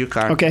space for your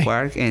car to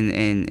park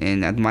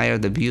and admire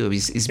the view.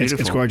 It's beautiful.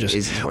 It's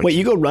gorgeous. Wait,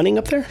 you go running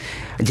up there?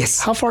 Yes.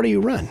 How far do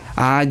you run?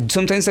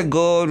 Sometimes I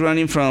go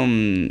running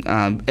from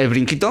El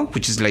Brinquito,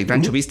 which is like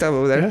Rancho Vista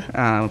over there,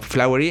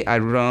 Flowery. I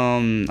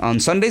run on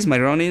Sundays. My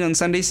running on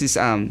Sundays is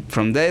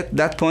from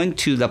that point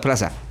to the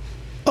plaza.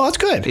 Oh, that's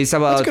good. It's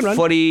about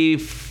 40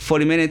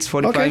 minutes,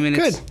 45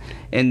 minutes. Good.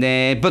 And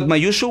then, but my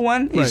usual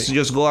one is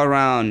just go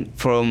around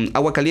from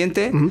Agua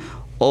Caliente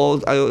all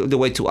the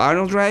way to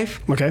Arnold Drive,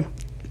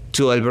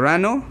 to El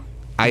Verano.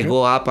 I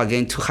go up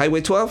again to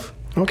Highway 12.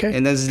 Okay.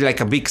 And that's like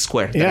a big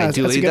square that I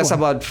do. That's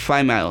about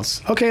 5 miles.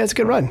 Okay, that's a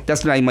good run.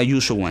 That's like my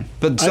usual one.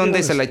 But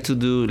Sundays I like to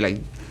do like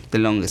the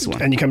longest one.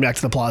 And you come back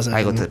to the plaza.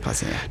 I go to the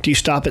plaza, yeah. Do you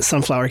stop at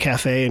Sunflower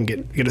Cafe and get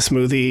a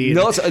smoothie?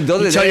 No,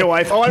 you tell your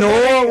wife, I'm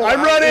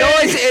running.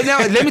 No,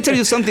 let me tell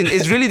you something.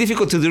 It's really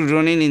difficult to do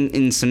running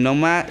in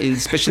Sonoma,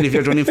 especially if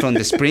you're running from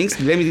the Springs.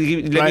 Let me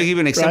give you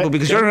an example.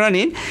 Because you're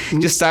running,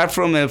 you start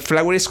from a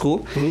flowery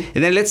school,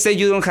 and then let's say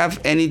you don't have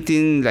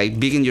anything like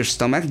big in your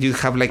stomach. You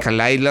have like a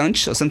light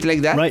lunch or something like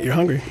that. Right, you're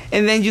hungry.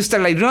 And then you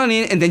start like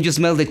running, and then you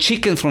smell the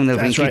chicken from the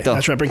Brinquito.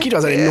 That's right. Brinquito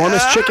has an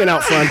enormous chicken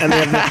out front, and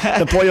they have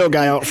the pollo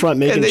guy out front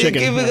making chicken. You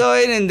keep it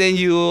going, and then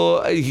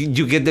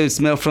you get the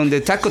smell from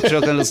the taco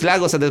truck and Los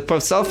Lagos at the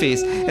post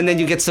office, and then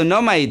you get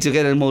Sonoma, you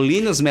get El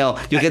Molino smell,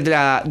 you get the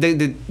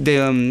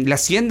La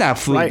Hacienda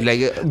food, like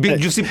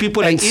you see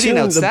people like eating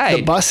outside.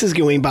 The bus is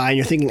going by, and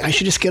you're thinking, I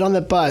should just get on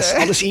the bus.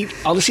 I'll just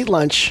eat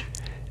lunch,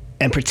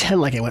 and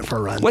pretend like I went for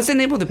a run. What's the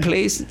name of the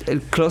place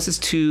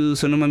closest to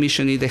Sonoma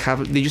Mission?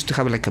 They used to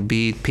have like a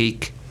big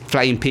pig.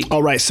 Flying pig.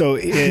 Oh, right. So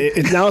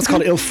now it's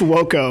called Il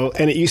Fuoco,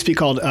 and it used to be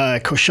called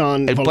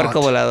Cochon El Volant.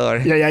 Puerco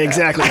Volador. Yeah,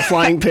 exactly. A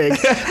flying pig.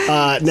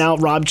 Now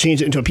Rob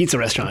changed it into a pizza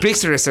restaurant.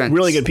 Pizza restaurant.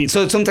 Really good pizza.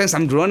 So sometimes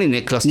I'm running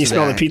it close to that. You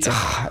smell the pizza.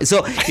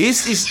 So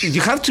you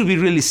have to be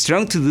really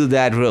strong to do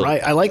that road.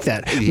 Right. I like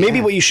that. Yeah.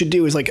 Maybe what you should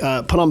do is like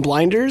put on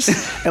blinders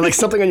and like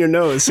something on your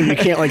nose so you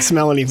can't like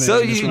smell anything. So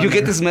you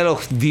get the smell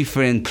of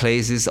different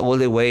places all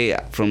the way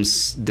from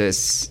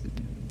this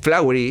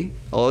Flowery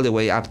all the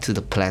way up to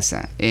the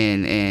plaza,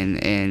 and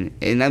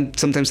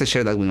sometimes I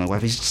share that with my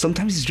wife.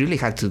 Sometimes it's really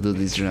hard to do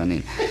this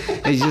running.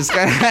 It's just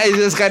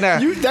kind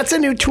of. That's a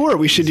new tour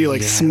we should do.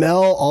 Like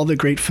smell all the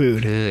great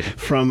food Good.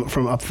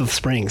 from up the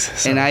springs.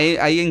 So. And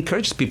I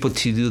encourage people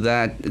to do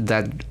that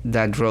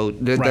road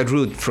that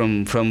route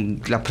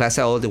from La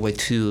Plaza all the way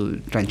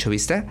to Rancho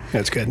Vista.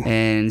 That's good.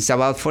 And it's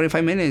about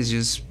 45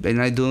 minutes. And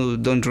I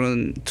don't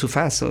run too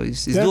fast, so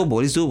it's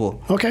doable. It's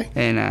doable. Okay.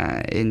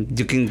 And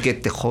you can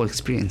get the whole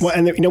experience. Well,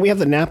 and we have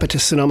the Napa to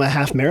Sonoma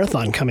half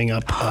marathon coming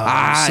up,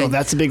 so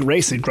that's a big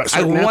race.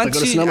 I want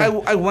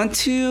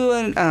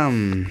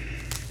to.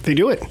 They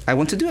do it. I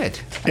want to do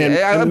it. And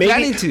I'm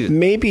planning to.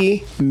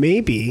 Maybe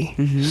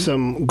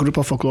some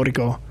Grupo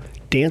Folklorico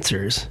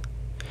dancers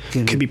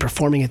could be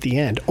performing at the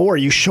end, or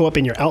you show up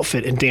in your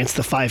outfit and dance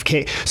the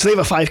 5K. So they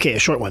have a 5K, a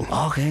short one.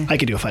 Okay. I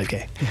could do a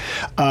 5K,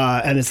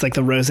 and it's like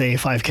the rosé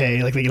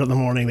 5K. Like they get up in the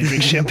morning, they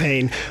drink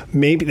champagne.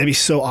 Maybe that'd be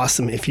so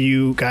awesome if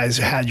you guys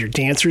had your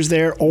dancers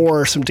there,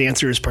 or some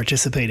dancers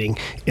participating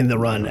in the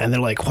run, and they're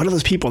like, "What are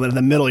those people?" And then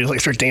in the middle, you like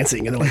start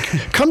dancing, and they're like,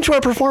 "Come to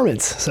our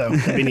performance." So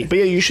that'd be neat. But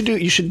yeah, you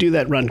should do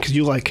that run because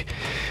you like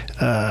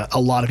a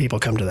lot of people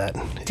come to that.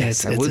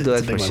 Yes, I will do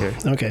it for sure.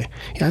 Okay.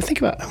 Yeah,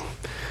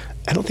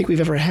 I don't think we've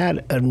ever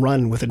had a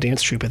run with a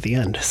dance troupe at the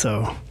end.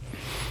 So,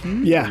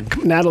 yeah,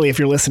 Natalie, if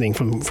you're listening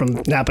from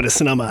Napa to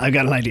Sonoma, I've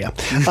got an idea.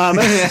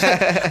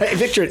 Hey,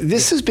 Victor,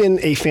 this has been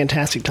a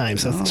fantastic time.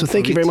 So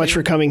thank you very much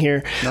for coming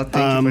here. No,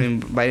 thank you for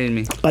inviting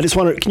me. I just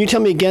want to, can you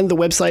tell me again the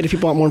website if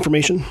people want more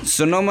information?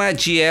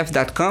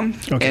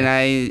 SonomaGF.com. Okay. And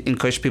I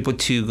encourage people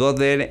to go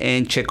there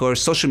and check our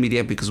social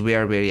media because we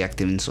are very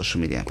active in social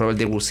media. Probably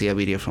they will see a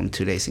video from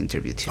today's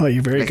interview too. Oh,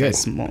 you're very good. A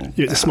small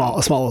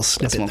little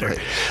snippet there.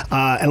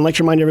 And I'd like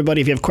to remind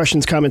everybody, if you have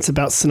questions, comments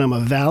about Sonoma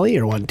Valley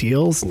or want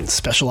deals and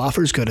special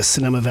offers, go to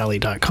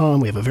sonomavalley.com.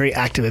 We have a very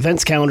active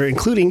events calendar,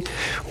 including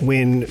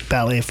when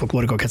Ballet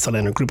Folklorico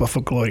Quetzalen or Grupo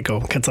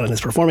Folklorico Quetzalen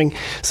is performing.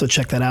 So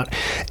check that out.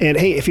 And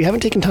hey, if you haven't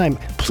taken time,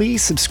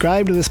 please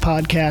subscribe to this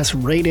podcast,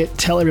 rate it,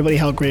 tell everybody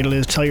how great it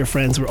is, tell your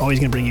friends. We're always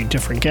going to bring you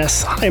different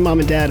guests. Hi, Mom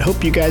and Dad.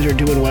 Hope you guys are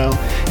doing well,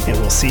 and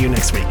we'll see you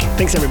next week.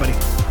 Thanks, everybody.